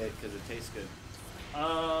I'll eat it because it tastes good.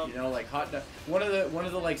 You know, like hot dog. One of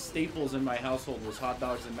the like staples in my household was hot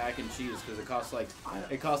dogs and mac and cheese because it costs like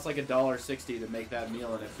 $1.60 to make that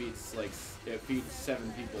meal, and it feeds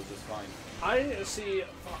 7 people just fine. I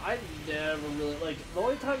never really, like, the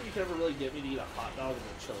only time you can ever really get me to eat a hot dog is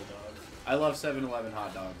a chili dog. I love 7-Eleven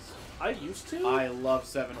hot dogs. I used to. I love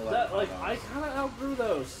 7-Eleven hot dogs. I kind of outgrew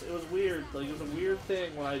those. It was weird. Like, it was a weird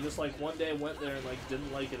thing when I just, like, one day went there and, like,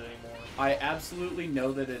 didn't like it anymore. I absolutely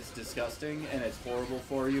know that it's disgusting and it's horrible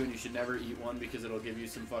for you and you should never eat one because it'll give you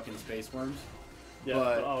some fucking space worms. Yeah,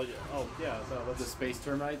 but oh yeah, no, that's... The space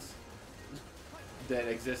termites that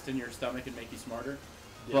exist in your stomach and make you smarter.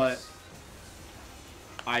 Yes.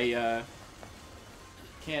 But I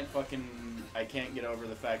can't get over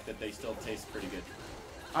the fact that they still taste pretty good.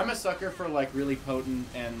 I'm a sucker for like really potent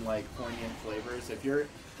and like poignant flavors. If your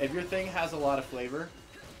thing has a lot of flavor,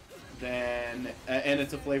 then and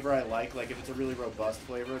it's a flavor I like if it's a really robust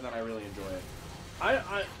flavor, then I really enjoy it.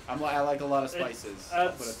 I like a lot of spices. I'll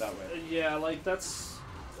put it that way. Yeah, like that's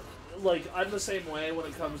like I'm the same way when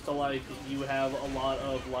it comes to like you have a lot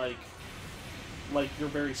of like you're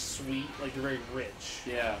very sweet, like you're very rich.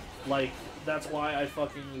 Yeah. Like that's why I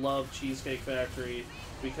fucking love Cheesecake Factory,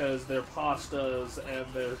 because their pastas and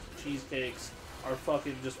their cheesecakes are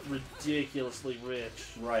fucking just ridiculously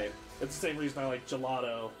rich. Right. It's the same reason I like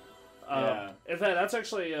gelato. Yeah. In fact, that's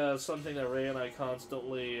actually something that Ray and I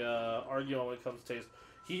constantly argue on when it comes to taste.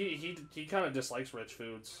 He kind of dislikes rich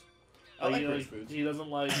foods. I like rich foods. He doesn't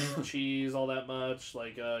like cheese all that much.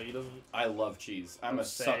 Like he doesn't. I love cheese. I'm a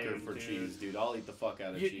sucker for cheese, dude. I'll eat the fuck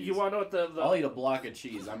out of cheese. You want to know what the I'll eat a block of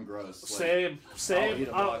cheese. I'm gross. Same. I'll eat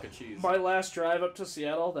a block of cheese. My last drive up to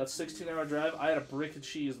Seattle, that 16-hour drive, I had a brick of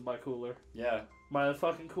cheese in my cooler. Yeah. My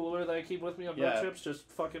fucking cooler that I keep with me on road trips, just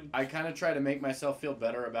fucking... I kind of try to make myself feel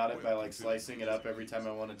better about it by, like, slicing it up every time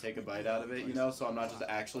I want to take a bite out of it, you know? So I'm not just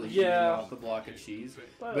actually eating off the block of cheese.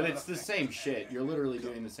 But it's the same shit. You're literally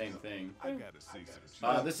doing the same thing.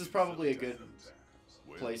 This is probably a good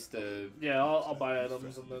place to... Yeah, I'll buy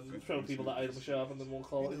items and then show people the item shop and then we'll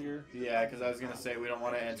call it here. Yeah, because I was going to say we don't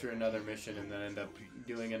want to enter another mission and then end up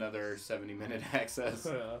doing another 70-minute access.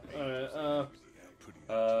 Yeah, alright,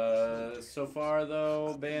 so far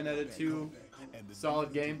though, Bayonetta 2,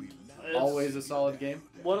 solid game. It's Always a solid game.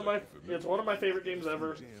 It's one of my favorite games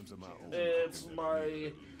ever.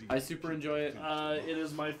 I super enjoy it. It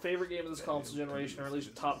is my favorite game of this console generation, or at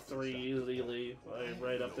least top 3 easily,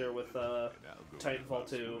 right up there with Titanfall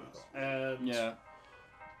 2. And yeah.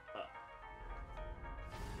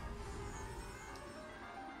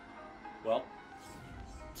 Well.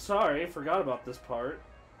 Sorry, forgot about this part.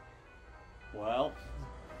 Well,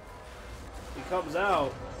 he comes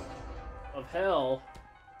out of hell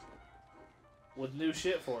with new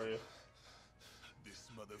shit for you. This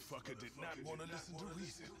motherfucker did not want to listen to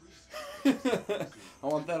reason. I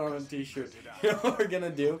want that on a t-shirt. You know what we're gonna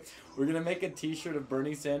do? We're gonna make a t-shirt of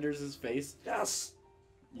Bernie Sanders' face. Yes!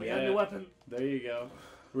 We got a new weapon. There you go.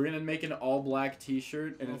 We're gonna make an all-black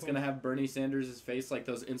T-shirt, and it's gonna have Bernie Sanders' face, like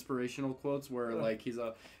those inspirational quotes where, like,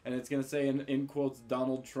 and it's gonna say in quotes,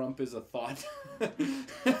 "Donald Trump is a thought."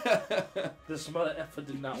 This mother effer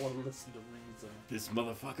did not want to listen to reason. This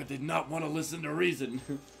motherfucker did not want to listen to reason.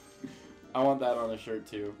 I want that on a shirt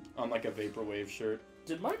too, on like a vaporwave shirt.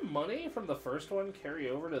 Did my money from the first one carry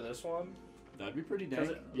over to this one? That'd be pretty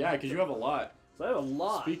dang. Yeah, because you have a lot. So I have a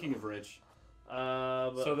lot. Speaking of rich.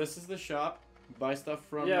 So this is the shop. Buy stuff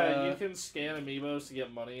from... Yeah, you can scan amiibos to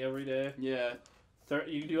get money every day. Yeah.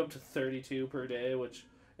 You can do up to 32 per day, which,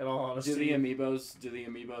 in all honesty... Do the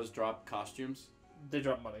amiibos drop costumes? They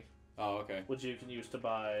drop money. Oh, okay. Which you can use to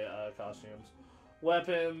buy costumes.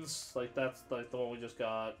 Weapons, like that's like the one we just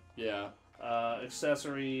got. Yeah.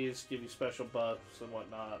 Accessories give you special buffs and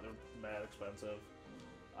whatnot. They're mad expensive.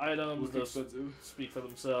 Items, those speak for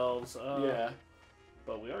themselves. Yeah.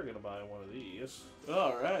 But we are going to buy one of these.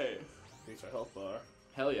 Alright. Increase our health bar.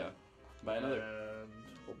 Hell yeah. Buy another. And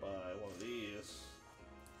we'll buy one of these.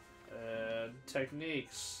 And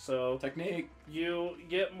techniques. So technique. You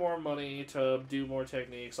get more money to do more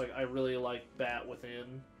techniques. Like I really like Bat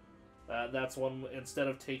Within. That's one. Instead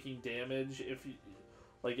of taking damage, if you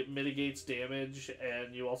like, it mitigates damage,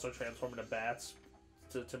 and you also transform into bats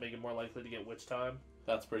to make it more likely to get witch time.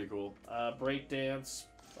 That's pretty cool. Breakdance.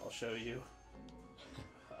 I'll show you.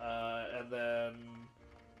 And then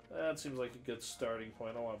that seems like a good starting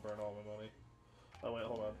point. I don't want to burn all my money. Oh wait,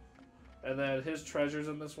 hold on. And then his treasures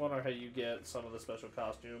in this one are how you get some of the special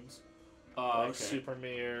costumes. Like okay. Super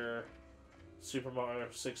Mirror, Super Mario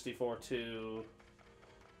 64 2.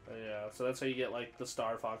 Yeah, so that's how you get like the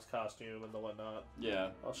Star Fox costume and the whatnot. Yeah.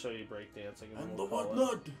 I'll show you breakdancing. And the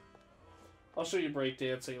whatnot. I'll show you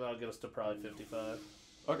breakdancing, and that'll get us to probably 55.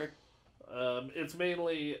 Okay. It's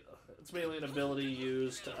mainly an ability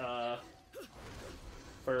used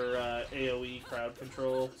for AOE crowd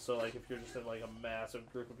control. So like if you're just in like a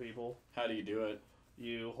massive group of people. How do you do it?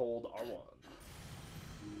 You hold R1.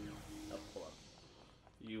 Oh, hold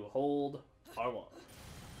You hold R1.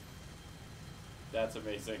 That's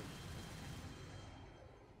amazing.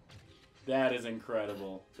 That is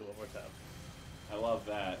incredible. Do one more time. I love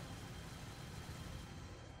that.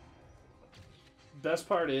 Best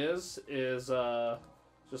part is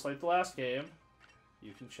just like the last game,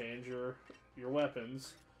 you can change your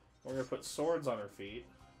weapons. We're gonna put swords on her feet.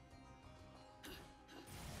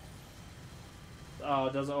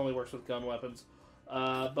 It doesn't only works with gun weapons,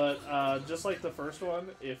 but just like the first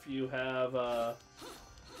one, if you have, I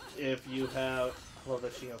love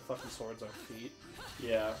that she has fucking swords on her feet.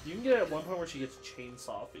 Yeah. You can get at one point where she gets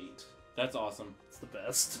chainsaw feet. That's awesome. It's the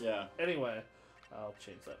best. Yeah. Anyway, I'll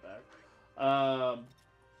change that back.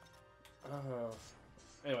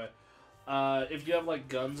 Anyway, if you have like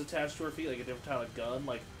guns attached to her feet, like a different kind of gun,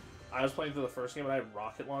 like I was playing through the first game and I had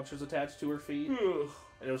rocket launchers attached to her feet, and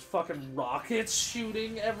it was fucking rockets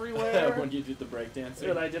shooting everywhere. When you did the breakdancing.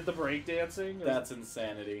 And I did the breakdancing. That's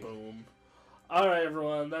insanity. Boom. Alright,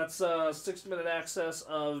 everyone, that's 60-minute access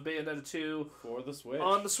of Bayonetta 2 for the Switch.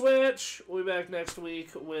 On the Switch. We'll be back next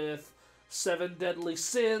week with 7 Deadly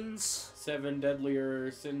Sins. 7 deadlier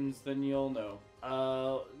sins than you'll know.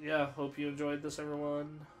 Yeah, hope you enjoyed this,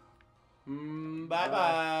 everyone.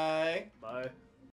 Bye-bye. Bye.